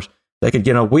hours, they could,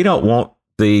 we don't want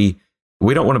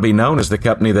to be known as the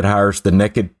company that hires the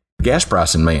naked gas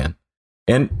pricing man.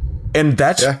 And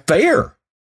that's fair.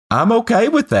 I'm okay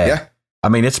with that. Yeah. I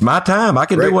mean, it's my time. I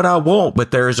can do what I want, but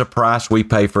there is a price we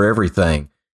pay for everything.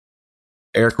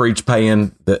 Eric Reid's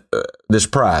paying this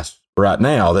price right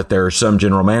now, that there are some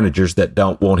general managers that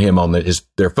don't want him on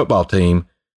their football team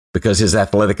because his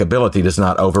athletic ability does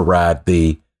not override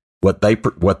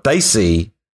what they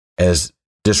see as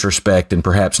disrespect and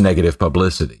perhaps negative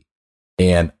publicity.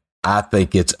 And I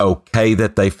think it's okay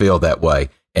that they feel that way.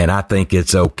 And I think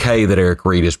it's okay that Eric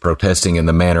Reid is protesting in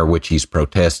the manner which he's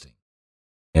protesting.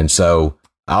 And so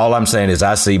all I'm saying is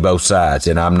I see both sides,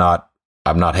 and I'm not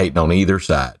hating on either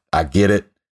side. I get it.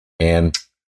 And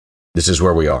this is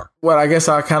where we are. What I guess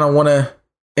I kind of want to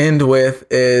end with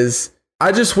is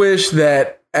I just wish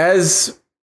that as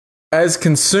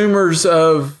consumers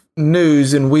of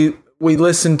news, and we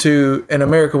listen to, in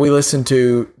America, we listen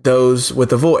to those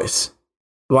with a voice,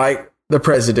 like the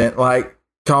president, like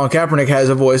Colin Kaepernick has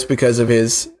a voice because of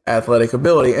his athletic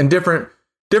ability, and different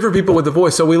people with a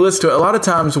voice. So we listen to it. A lot of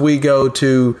times we go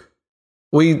to,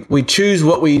 we choose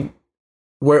what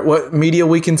media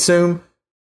we consume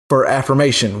for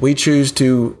affirmation. We choose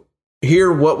to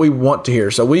hear what we want to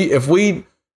hear. So if we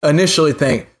initially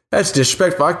think that's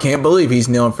disrespectful. I can't believe he's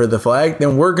kneeling for the flag.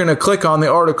 Then we're going to click on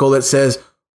the article that says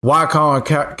why Colin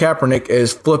Kaepernick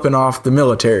is flipping off the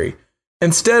military.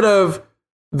 Instead of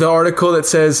the article that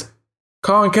says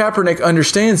Colin Kaepernick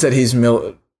understands that he's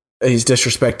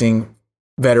disrespecting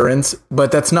veterans,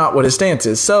 but that's not what his stance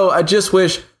is. So I just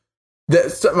wish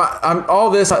that all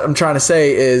this I'm trying to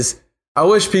say is I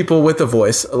wish people with a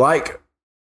voice like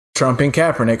Trump and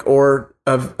Kaepernick or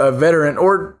a veteran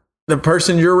or the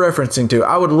person you're referencing to,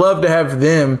 I would love to have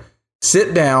them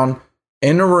sit down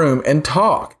in a room and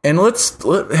talk, and let's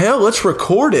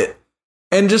record it.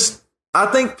 And just, I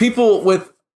think people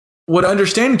would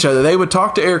understand each other. They would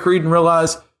talk to Eric Reed and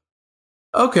realize,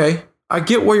 okay, I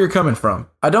get where you're coming from.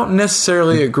 I don't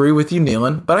necessarily agree with you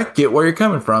kneeling, but I get where you're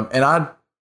coming from. And I,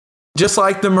 just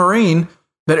like the Marine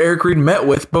that Eric Reed met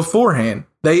with beforehand,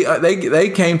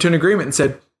 they came to an agreement and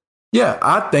said, yeah,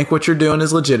 I think what you're doing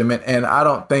is legitimate, and I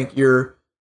don't think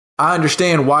I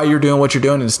understand why you're doing what you're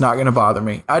doing, and it's not going to bother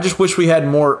me. I just wish we had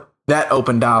more that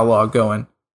open dialogue going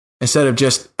instead of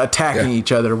just attacking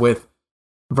each other with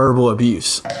verbal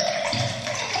abuse.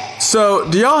 So,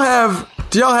 do y'all have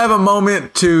a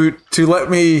moment to let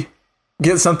me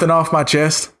get something off my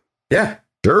chest? Yeah,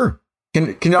 sure.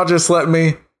 Can y'all just let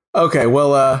me? Okay,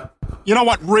 well, you know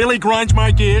what really grinds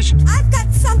my gears? I've got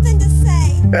something to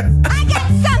say. I got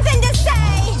something to say.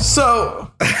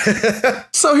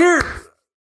 So here,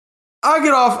 I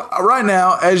get off right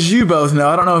now, as you both know.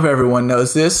 I don't know if everyone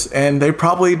knows this, and they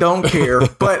probably don't care,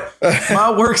 but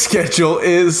my work schedule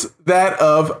is that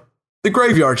of the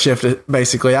graveyard shift,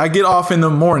 basically. I get off in the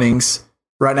mornings.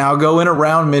 Right now, I'll go in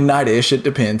around midnight-ish. It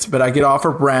depends, but I get off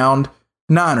around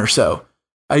 9 or so.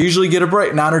 I usually get a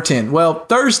break, 9 or 10. Well,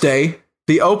 Thursday,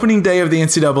 the opening day of the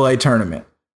NCAA tournament.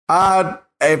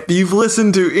 If you've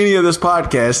listened to any of this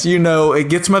podcast, you know it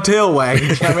gets my tail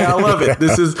wagged. I mean, I love it.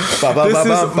 This is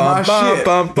my shit.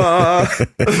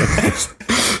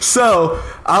 So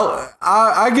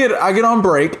I get on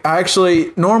break. I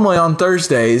actually normally on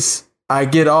Thursdays I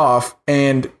get off,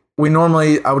 and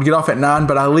I would get off at 9,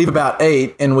 but I leave about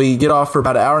 8, and we get off for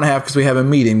about an hour and a half because we have a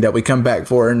meeting that we come back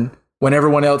for. And when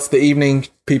everyone else, the evening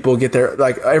people get there,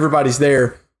 like everybody's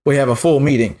there, we have a full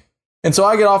meeting. And so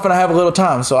I get off and I have a little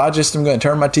time. So I just am going to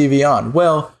turn my TV on.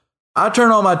 Well, I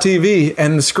turn on my TV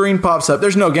and the screen pops up.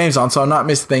 There's no games on, so I'm not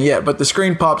missing anything yet. But the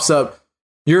screen pops up.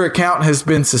 Your account has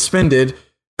been suspended.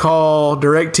 Call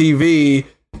DirecTV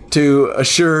to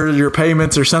assure your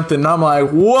payments or something. And I'm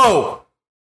like, whoa,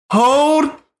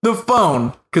 hold the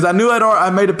phone. Because I knew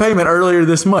I made a payment earlier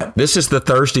this month. This is the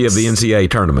Thursday of the NCAA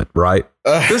tournament, right?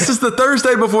 This is the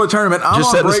Thursday before the tournament. I'm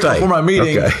on break before my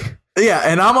meeting. Okay. Yeah,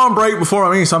 and I'm on break before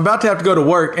my meeting, so I'm about to have to go to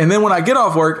work. And then when I get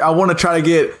off work, I want to try to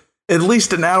get at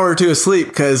least an hour or two of sleep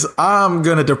because I'm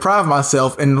going to deprive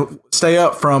myself and stay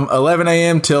up from 11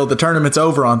 a.m. till the tournament's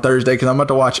over on Thursday because I'm about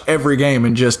to watch every game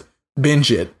and just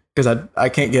binge it because I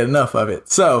can't get enough of it.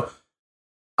 So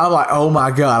I'm like, oh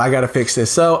my God, I got to fix this.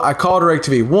 So I called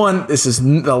DirecTV. One, this is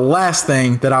the last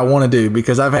thing that I want to do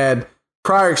because I've had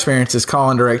prior experiences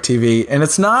calling DirecTV, and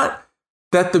it's not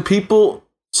that the people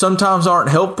sometimes aren't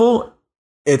helpful.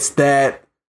 It's that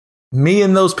me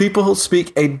and those people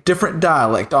speak a different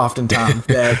dialect oftentimes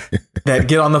that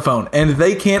get on the phone, and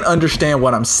they can't understand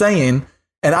what I'm saying,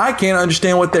 and I can't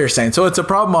understand what they're saying. So it's a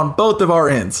problem on both of our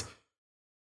ends.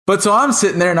 But so I'm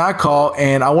sitting there and I call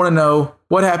and I want to know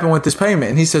what happened with this payment.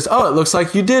 And he says, oh, it looks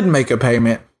like you did make a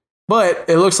payment, but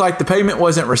it looks like the payment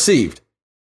wasn't received.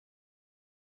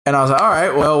 And I was like, all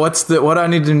right, well, what do I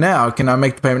need to do now? Can I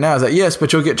make the payment now? I was like, yes,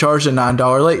 but you'll get charged a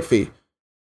 $9 late fee.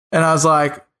 And I was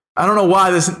like, I don't know why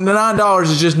the $9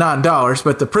 is just $9,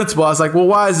 but the principal, I was like, well,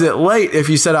 why is it late if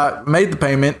you said I made the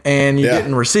payment and you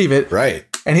didn't receive it? Right.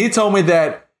 And he told me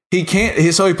that he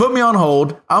can't. So he put me on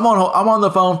hold. I'm on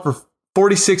the phone for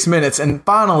 46 minutes. And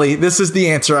finally, this is the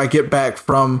answer I get back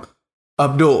from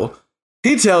Abdul.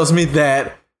 He tells me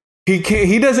that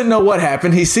he doesn't know what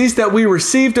happened. He sees that we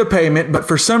received a payment, but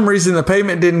for some reason the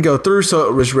payment didn't go through, so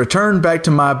it was returned back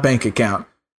to my bank account.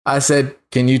 I said,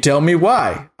 can you tell me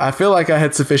why? I feel like I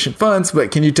had sufficient funds,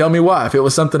 but can you tell me why? If it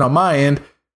was something on my end,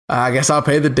 I guess I'll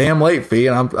pay the damn late fee,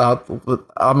 and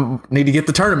I need to get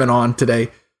the tournament on today.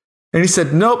 And he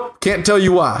said, nope, can't tell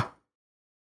you why.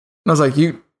 And I was like,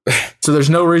 so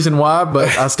there's no reason why, but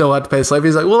I still have to pay the late fee.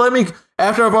 He's like, well,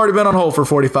 after I've already been on hold for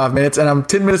 45 minutes, and I'm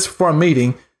 10 minutes before a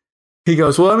meeting, he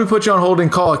goes, well, let me put you on hold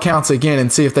and call accounts again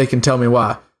and see if they can tell me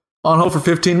why. On hold for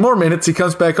 15 more minutes, he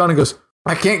comes back on and goes,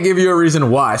 I can't give you a reason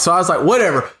why. So I was like,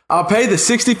 whatever. I'll pay the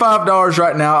 $65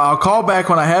 right now. I'll call back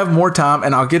when I have more time,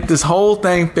 and I'll get this whole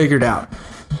thing figured out.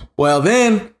 Well,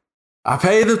 then I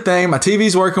pay the thing. My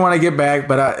TV's working when I get back,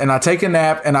 but I take a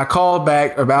nap and I call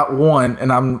back about 1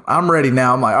 and I'm ready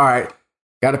now. I'm like, all right,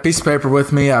 got a piece of paper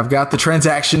with me. I've got the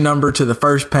transaction number to the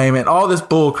first payment, all this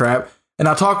bull crap. And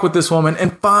I talk with this woman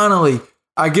and finally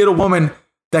I get a woman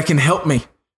that can help me.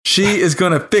 She is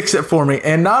going to fix it for me.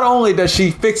 And not only does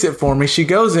she fix it for me, she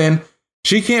goes in,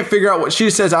 she can't figure out what she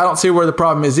says. I don't see where the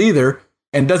problem is either.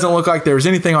 And doesn't look like there's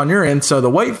anything on your end. So the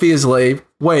late fee is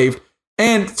waived.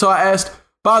 And so I asked,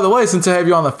 by the way, since I have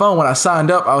you on the phone, when I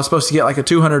signed up, I was supposed to get like a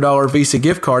 $200 Visa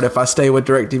gift card if I stay with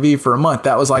DirecTV for a month.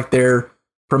 That was like their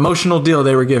promotional deal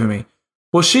they were giving me.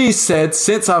 Well, she said,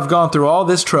 since I've gone through all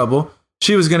this trouble,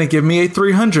 she was going to give me a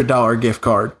 $300 gift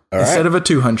card instead of a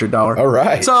 $200. All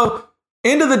right. So,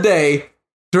 end of the day,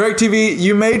 DirecTV,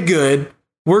 you made good.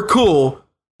 We're cool.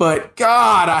 But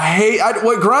God,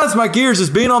 what grinds my gears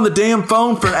is being on the damn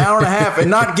phone for an hour and a half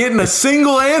and not getting a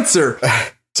single answer.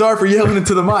 Sorry for yelling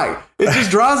into the mic. It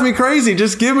just drives me crazy.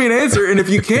 Just give me an answer. And if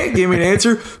you can't give me an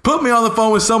answer, put me on the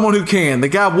phone with someone who can. The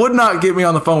guy would not get me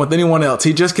on the phone with anyone else.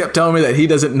 He just kept telling me that he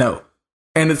doesn't know.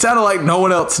 And it sounded like no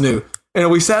one else knew. And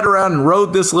we sat around and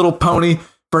rode this little pony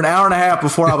for an hour and a half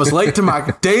before I was late to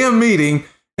my damn meeting.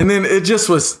 And then it just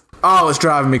was, it was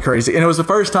driving me crazy. And it was the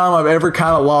first time I've ever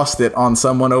kind of lost it on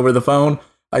someone over the phone.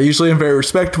 I usually am very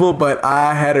respectable, but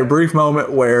I had a brief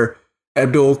moment where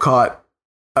Abdul caught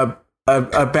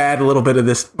a bad little bit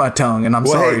of my tongue, and I'm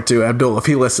sorry to Abdul if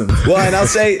he listens. Well, and I'll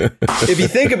say, if you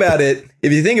think about it,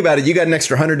 you got an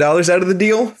extra $100 out of the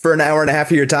deal for an hour and a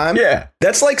half of your time. Yeah,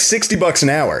 that's like $60 an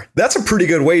hour. That's a pretty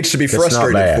good wage to be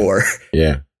frustrated for.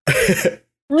 Yeah,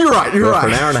 you're right. For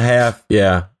an hour and a half.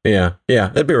 Yeah,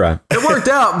 that'd be right. It worked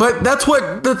out, but that's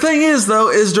what the thing is, though,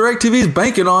 is DirecTV's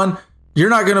banking on. You're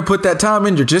not going to put that time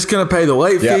in. You're just going to pay the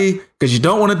late fee because you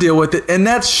don't want to deal with it, and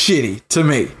that's shitty to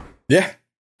me. Yeah.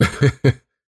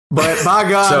 But by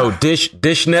God, so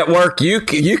Dish Network, you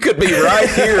could be right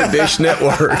here, Dish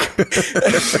Network.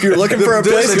 If you're looking for a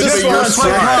place to be your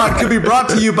spot, could be brought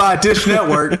to you by Dish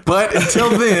Network. But until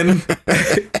then,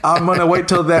 I'm gonna wait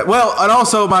till that. Well, and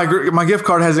also my gift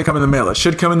card hasn't come in the mail. It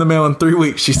should come in the mail in 3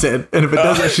 weeks, she said. And if it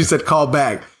doesn't, she said call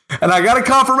back. And I got a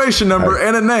confirmation number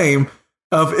and a name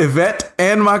of Yvette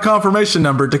and my confirmation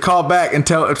number to call back and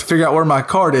to figure out where my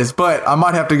card is. But I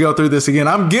might have to go through this again.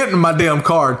 I'm getting my damn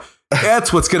card.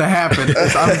 That's what's going to happen.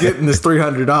 Is I'm getting this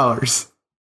 $300.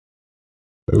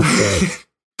 Okay.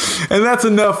 And that's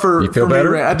enough for, you feel for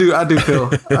better? me. I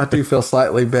do feel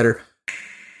slightly better.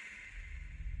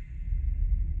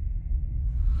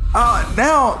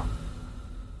 Now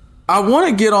I want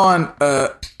to get on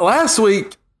last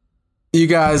week, you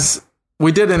guys,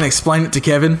 we did an Explain It to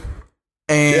Kevin.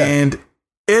 And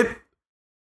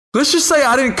let's just say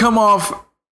I didn't come off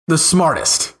the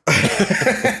smartest.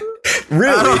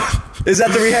 Really? Is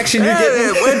that the reaction you're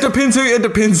getting? It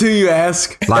depends who you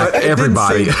ask. Like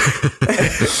everybody.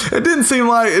 It didn't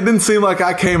seem like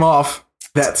I came off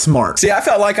that smart. See, I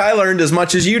felt like I learned as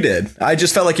much as you did. I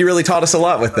just felt like you really taught us a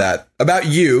lot with that. About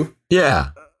you. Yeah.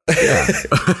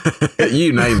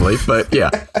 You namely, but yeah.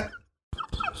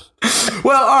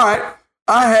 Well, all right.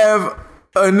 I have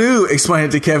a new Explain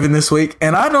It to Kevin this week,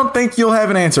 and I don't think you'll have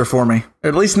an answer for me.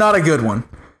 At least not a good one.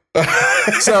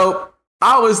 So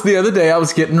the other day I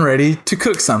was getting ready to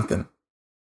cook something.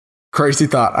 Crazy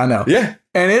thought, I know. Yeah.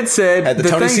 And it said, the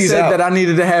thing said that I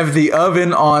needed to have the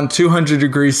oven on 200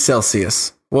 degrees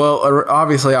Celsius. Well,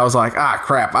 obviously I was like,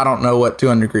 crap, I don't know what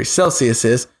 200 degrees Celsius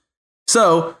is.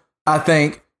 So I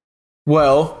think,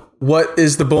 well, what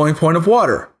is the boiling point of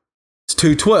water? It's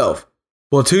 212.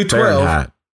 Well, 212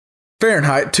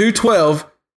 Fahrenheit, 212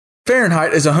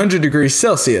 Fahrenheit is 100 degrees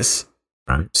Celsius.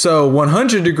 Right. So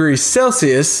 100 degrees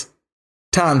Celsius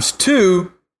times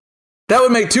 2, that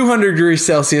would make 200 degrees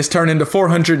Celsius turn into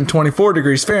 424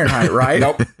 degrees Fahrenheit, right?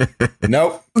 Nope.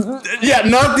 Yeah,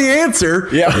 not the answer.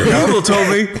 Yeah. Google told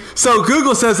me. So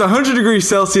Google says 100 degrees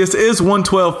Celsius is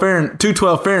 212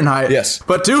 Fahrenheit. Yes.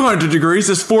 But 200 degrees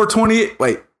is 428.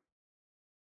 Wait.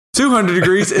 200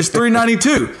 degrees is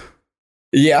 392.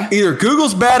 Yeah. Either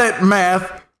Google's bad at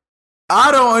math,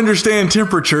 I don't understand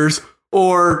temperatures,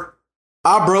 or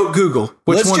I broke Google.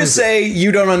 Let's just say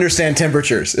you don't understand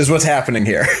temperatures is what's happening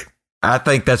here. I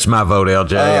think that's my vote,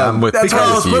 LJ. I'm with that's where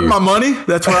I was putting my money.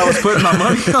 That's where I was putting my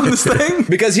money on this thing.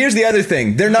 Because here's the other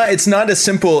thing. It's not as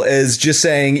simple as just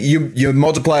saying you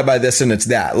multiply by this and it's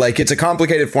that. Like, it's a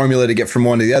complicated formula to get from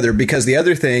one to the other, because the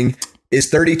other thing is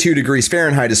 32 degrees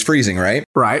Fahrenheit is freezing, right?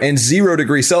 Right. And 0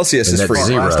 degrees Celsius is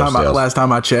freezing. Last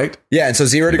time I checked. Yeah, and so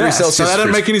 0 degrees Celsius. So that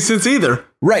doesn't make any sense either.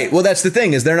 Right. Well, that's the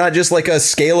thing, is they're not just like a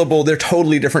scalable, they're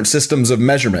totally different systems of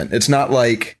measurement. It's not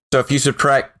like... So if you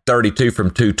subtract 32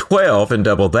 from 212 and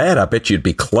double that, I bet you'd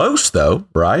be close, though,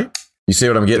 right? You see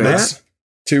what I'm getting at?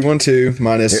 212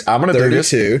 minus I'm gonna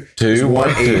 32.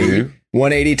 180.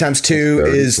 180 times 2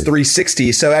 is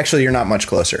 360. So actually, you're not much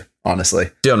closer, honestly.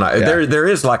 Still not. Yeah. There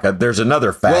is there's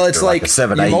another factor. Well, it's like a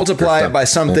 7, you 8 multiply it by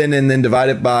something and then divide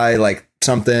it by like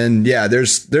something. Yeah,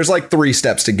 there's like 3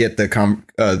 steps to get the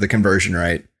conversion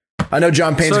right. I know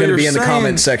John Payne's going to be in the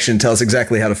comments section. Tell us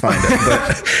exactly how to find it.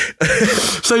 But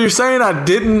so you're saying I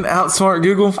didn't outsmart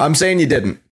Google? I'm saying you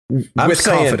didn't. With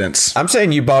confidence. I'm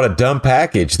saying you bought a dumb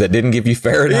package that didn't give you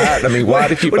Fahrenheit. I mean, why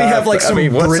did you buy? Do you have like some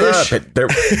British?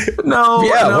 No,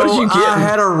 what did you get? I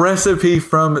had a recipe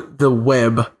from the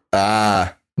web.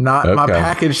 Not my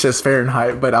package says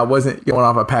Fahrenheit, but I wasn't going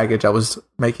off a package. I was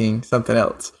making something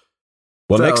else.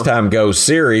 Well, next time go,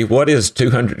 Siri, what is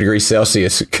 200 degrees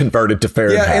Celsius converted to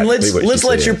Fahrenheit? Yeah, and let's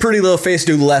let your pretty little face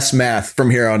do less math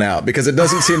from here on out, because it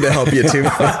doesn't seem to help you too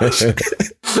much.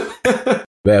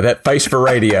 Yeah, that face for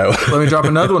radio. Let me drop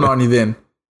another one on you then.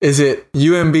 Is it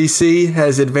UMBC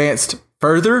has advanced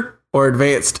further or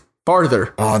advanced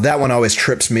farther? Oh, that one always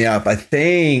trips me up. I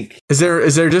think. Is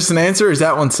there just an answer? Or is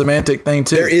that one semantic thing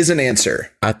too? There is an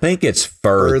answer. I think it's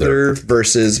further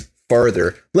versus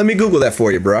farther. Let me Google that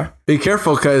for you, bro. Be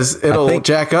careful, because it'll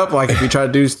jack up like if you try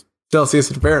to do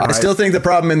Celsius and Fahrenheit. I still think the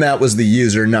problem in that was the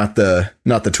user, not the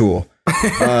tool.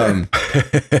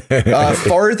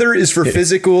 Farther is for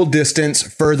physical distance.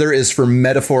 Further is for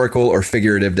metaphorical or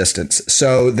figurative distance.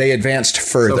 So they advanced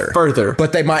further,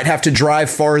 but they might have to drive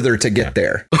farther to get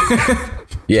there.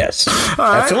 Yes,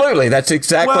 absolutely. That's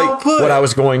exactly what I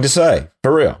was going to say.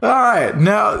 For real. All right.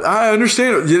 Now I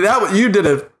understand that you did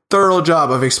a thorough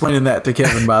job of explaining that to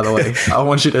Kevin, by the way. I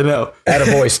want you to know.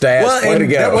 Attaboy, Stats. Well, way to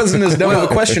go. That wasn't as dumb of a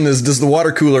question as does the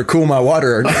water cooler cool my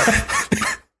water or not?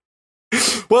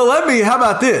 Well, how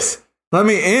about this? Let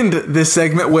me end this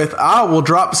segment with, I will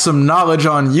drop some knowledge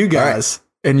on you guys.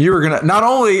 Right. And you're going to, not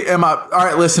only am I, all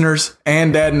right, listeners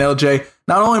and Dad and LJ,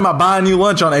 not only am I buying you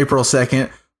lunch on April 2nd,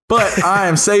 but I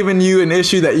am saving you an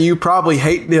issue that you probably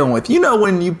hate dealing with. You know,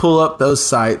 when you pull up those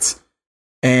sites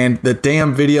and the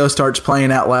damn video starts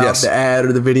playing out loud, the ad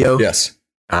or the video. Yes.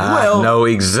 I know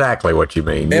exactly what you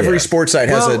mean. Every sports site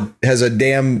has a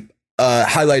damn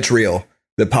highlights reel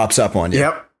that pops up on you.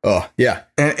 Yep. Oh, yeah.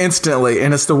 And instantly,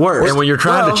 and it's the worst. And when you're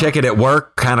trying to check it at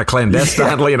work, kind of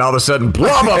clandestinely, and all of a sudden,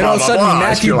 blah, blah, and all of a sudden, blah,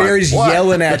 Matthew Berry's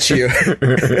yelling at you.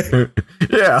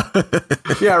 Yeah.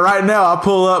 Yeah, right now, I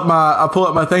pull up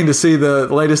my thing to see the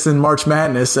latest in March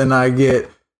Madness, and I get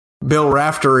Bill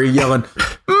Raftery yelling,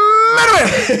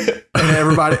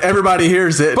 and everybody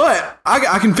hears it. But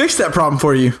I can fix that problem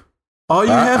for you. All you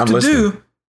have to do,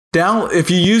 if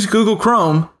you use Google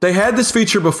Chrome, they had this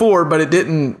feature before, but it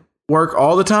didn't work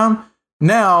all the time.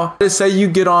 Now, let's say you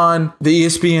get on the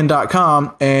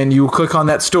ESPN.com and you click on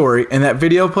that story and that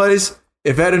video plays.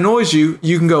 If that annoys you,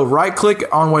 you can go right click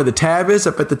on where the tab is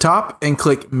up at the top and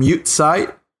click mute site.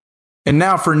 And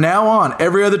now from now on,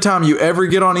 every other time you ever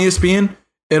get on ESPN,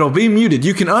 it'll be muted.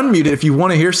 You can unmute it if you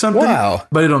want to hear something,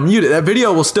 but it'll mute it. That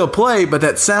video will still play, but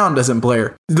that sound doesn't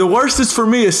blare. The worst is for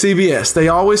me is CBS. They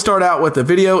always start out with the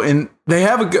video, and they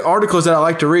have articles that I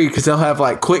like to read because they'll have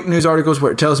like quick news articles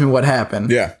where it tells me what happened.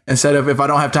 Yeah. Instead of if I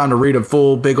don't have time to read a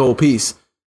full big old piece.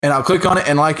 And I'll click on it,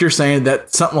 and like you're saying,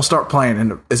 that something will start playing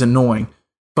and it's annoying.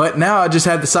 But now I just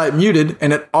had the site muted,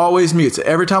 and it always mutes.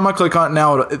 Every time I click on it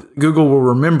now, Google will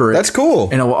remember it. That's cool.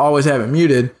 And it will always have it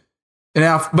muted.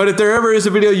 Now, but if there ever is a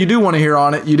video you do want to hear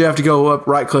on it, you do have to go up,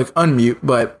 right click, unmute.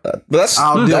 But that's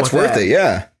worth it.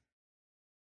 Yeah,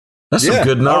 that's some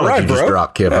good knowledge you just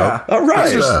dropped, kiddo. Yeah. All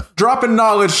right, just dropping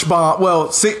knowledge bomb. Well,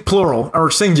 plural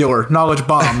or singular knowledge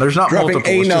bomb. There's not dropping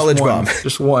multiple. A knowledge bomb.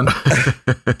 Just one.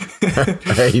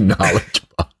 A knowledge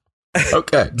bomb.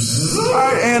 Okay. All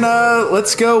right, and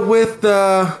let's go with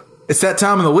it's that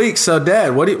time of the week. So,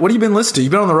 Dad, what have you been listening to?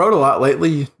 You've been on the road a lot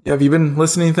lately. Have you been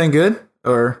listening to anything good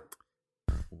or?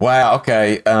 Wow.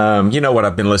 Okay. You know what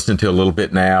I've been listening to a little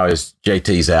bit now is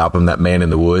JT's album, That Man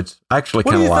in the Woods. I actually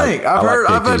kind of like. What do you think? I've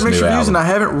heard mixed reviews and I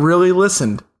haven't really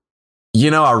listened. You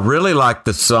know, I really like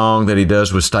the song that he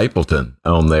does with Stapleton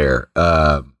on there.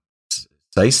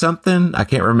 Say Something. I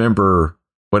can't remember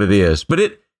what it is, but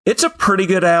it's a pretty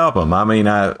good album. I mean,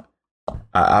 I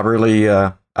really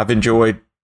I've enjoyed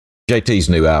JT's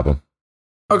new album.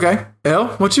 Okay, Elle,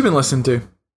 what you been listening to?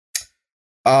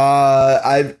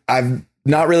 I've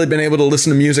not really been able to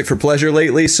listen to music for pleasure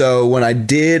lately, so when I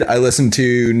did, I listened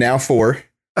to Now 4.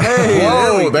 Hey,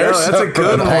 whoa, that's a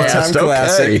good all-time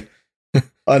classic.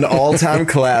 An all-time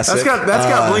classic. That's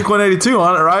got Blink 182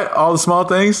 on it, right? All the Small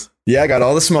Things. Yeah, I got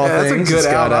all the small things. That's a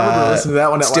good album. I remember listening to that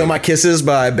one. Steal My Kisses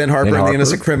by Ben Harper and the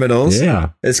Innocent Criminals. Yeah,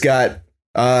 it's got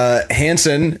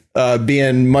Hanson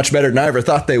being much better than I ever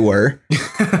thought they were.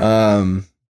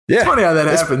 It's funny how that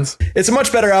happens. It's a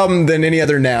much better album than any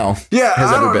other Now. Yeah,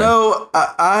 has I ever don't been. know.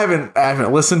 I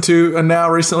haven't listened to a Now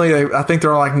recently. I think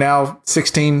they're on like Now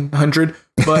 1600.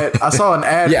 But I saw an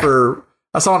ad for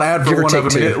Give or one of take them,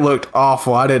 and two. it looked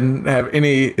awful. I didn't have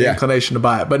any inclination to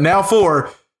buy it. But Now 4,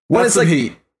 Well, that's it's some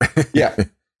like- heat. Yeah.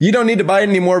 You don't need to buy it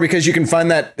anymore because you can find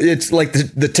that it's like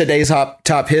the today's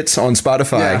top hits on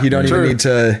Spotify. Yeah, You don't true. even need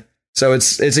to. So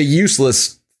it's a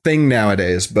useless thing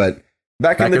nowadays. But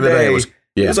back in the day,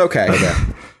 it was okay.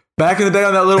 Back in the day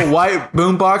on that little white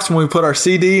boombox when we put our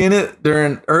CD in it,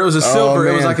 it was a silver.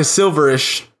 It was man. like a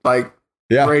silverish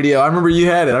radio. I remember you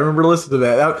had it. I remember listening to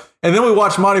that. And then we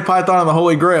watched Monty Python and the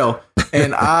Holy Grail,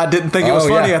 and I didn't think it was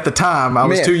funny at the time. I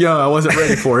was too young. I wasn't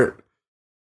ready for it.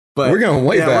 But We're going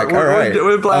way back. All right,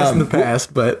 we're blasting the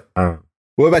past. But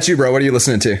what about you, bro? What are you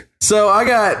listening to? so I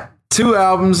got 2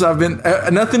 albums. I've been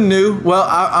nothing new. Well,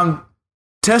 I'm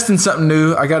testing something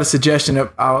new. I got a suggestion.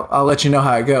 I'll let you know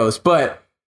how it goes. But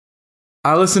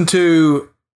I listened to,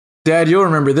 Dad, you'll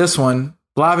remember this one,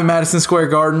 Live in Madison Square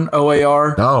Garden,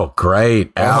 OAR. Oh,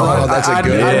 great. Oh, that's a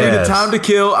good I needed Yes. time to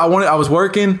kill. I was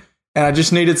working, and I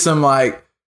just needed some like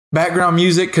background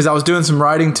music because I was doing some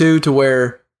writing too, to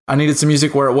where I needed some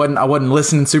music where I wasn't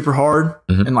listening super hard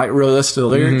and like really listen to the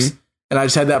lyrics. And I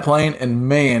just had that playing, and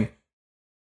man,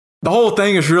 the whole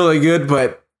thing is really good.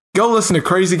 But go listen to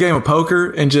Crazy Game of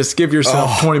Poker and just give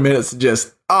yourself 20 minutes.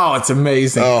 It's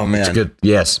amazing. Oh man, It's good.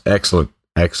 Yes. Excellent.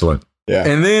 yeah.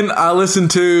 And then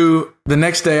the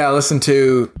next day I listened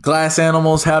to Glass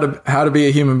Animals, How to Be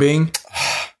a Human Being.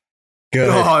 Good.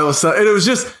 Oh, it was it was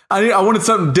just I wanted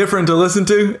something different to listen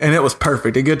to, and it was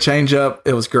perfect. A good change up.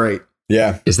 It was great.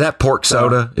 Yeah. Is that Pork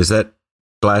Soda? Is that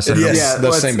Glass Animals? Yes. the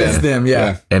well, same it's band. them.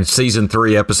 Yeah. And season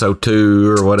 3, episode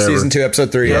 2 or whatever. Season 2,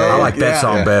 episode 3. I like that Yeah.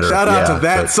 song better. Shout out to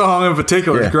that song in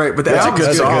particular. It's great. But the That's a album's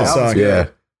good good. song. The album's good. Yeah.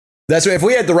 That's if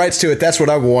we had the rights to it. That's what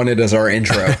I wanted as our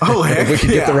intro. Oh, heck if we could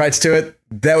get the yeah. rights to it,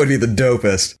 that would be the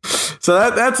dopest. So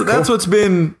that's what's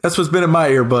been in my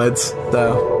earbuds.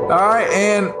 So all right,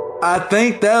 and I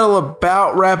think that'll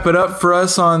about wrap it up for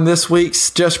us on this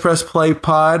week's Just Press Play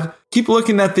pod. Keep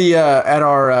looking at at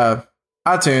our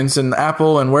iTunes and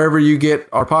Apple and wherever you get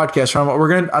our podcast from.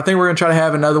 I think we're gonna try to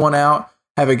have another one out,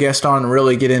 have a guest on, and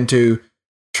really get into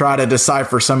try to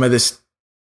decipher some of this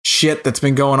shit that's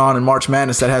been going on in March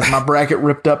Madness that has my bracket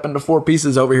ripped up into 4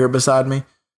 pieces over here beside me.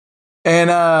 And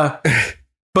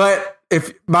but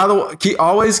if by the way,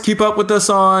 always keep up with us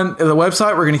on the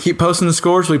website. We're going to keep posting the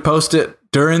scores. We post it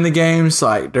during the games,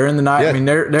 like during the night. Yeah. I mean,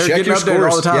 they're Check getting your updated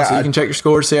all the time, scores. so Yeah, you can check your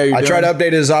scores, see how you're I doing. try to update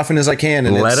it as often as I can.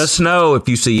 And Let us know if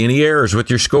you see any errors with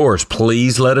your scores.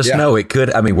 Please let us Yeah. know. It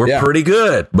could, we're pretty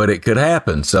good, but it could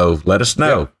happen. So let us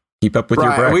know. Yeah. Keep up with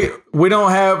your bracket. We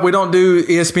don't do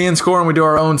ESPN scoring. We do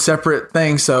our own separate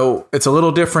thing, so it's a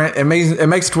little different. It makes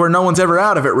it to where no one's ever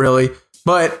out of it, really.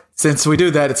 But since we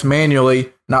do that, it's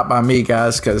manually, not by me,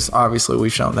 guys, because obviously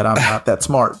we've shown that I'm not that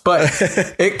smart. But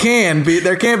there can be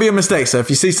a mistake. So if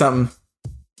you see something,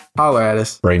 holler at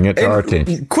us. Bring it to our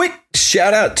attention. Quick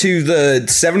shout out to the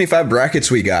 75 brackets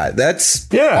we got. That's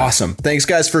awesome. Thanks,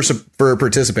 guys, for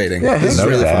participating. Yeah, this is No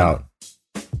really doubt.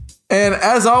 fun. And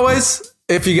as always,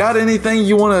 if you got anything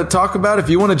you want to talk about, if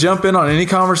you want to jump in on any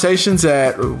conversations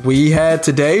that we had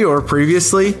today or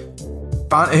previously,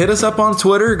 hit us up on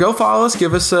Twitter. Go follow us.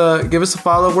 Give us a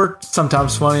follow. We're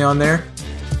sometimes funny on there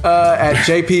at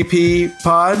JPP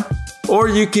Pod, or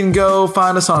you can go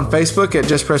find us on Facebook at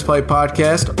Just Press Play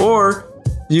Podcast, or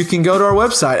you can go to our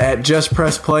website at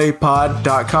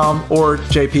justpressplaypod.com or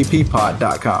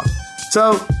jpppod.com.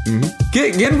 So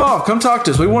get involved. Come talk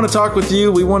to us. We want to talk with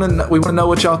you. We want to know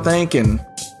what y'all think, and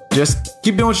just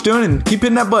keep doing what you're doing and keep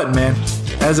hitting that button, man.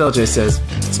 As LJ says,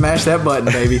 smash that button,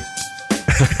 baby.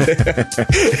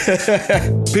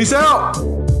 Peace out.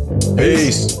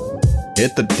 Peace.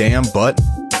 Hit the damn button.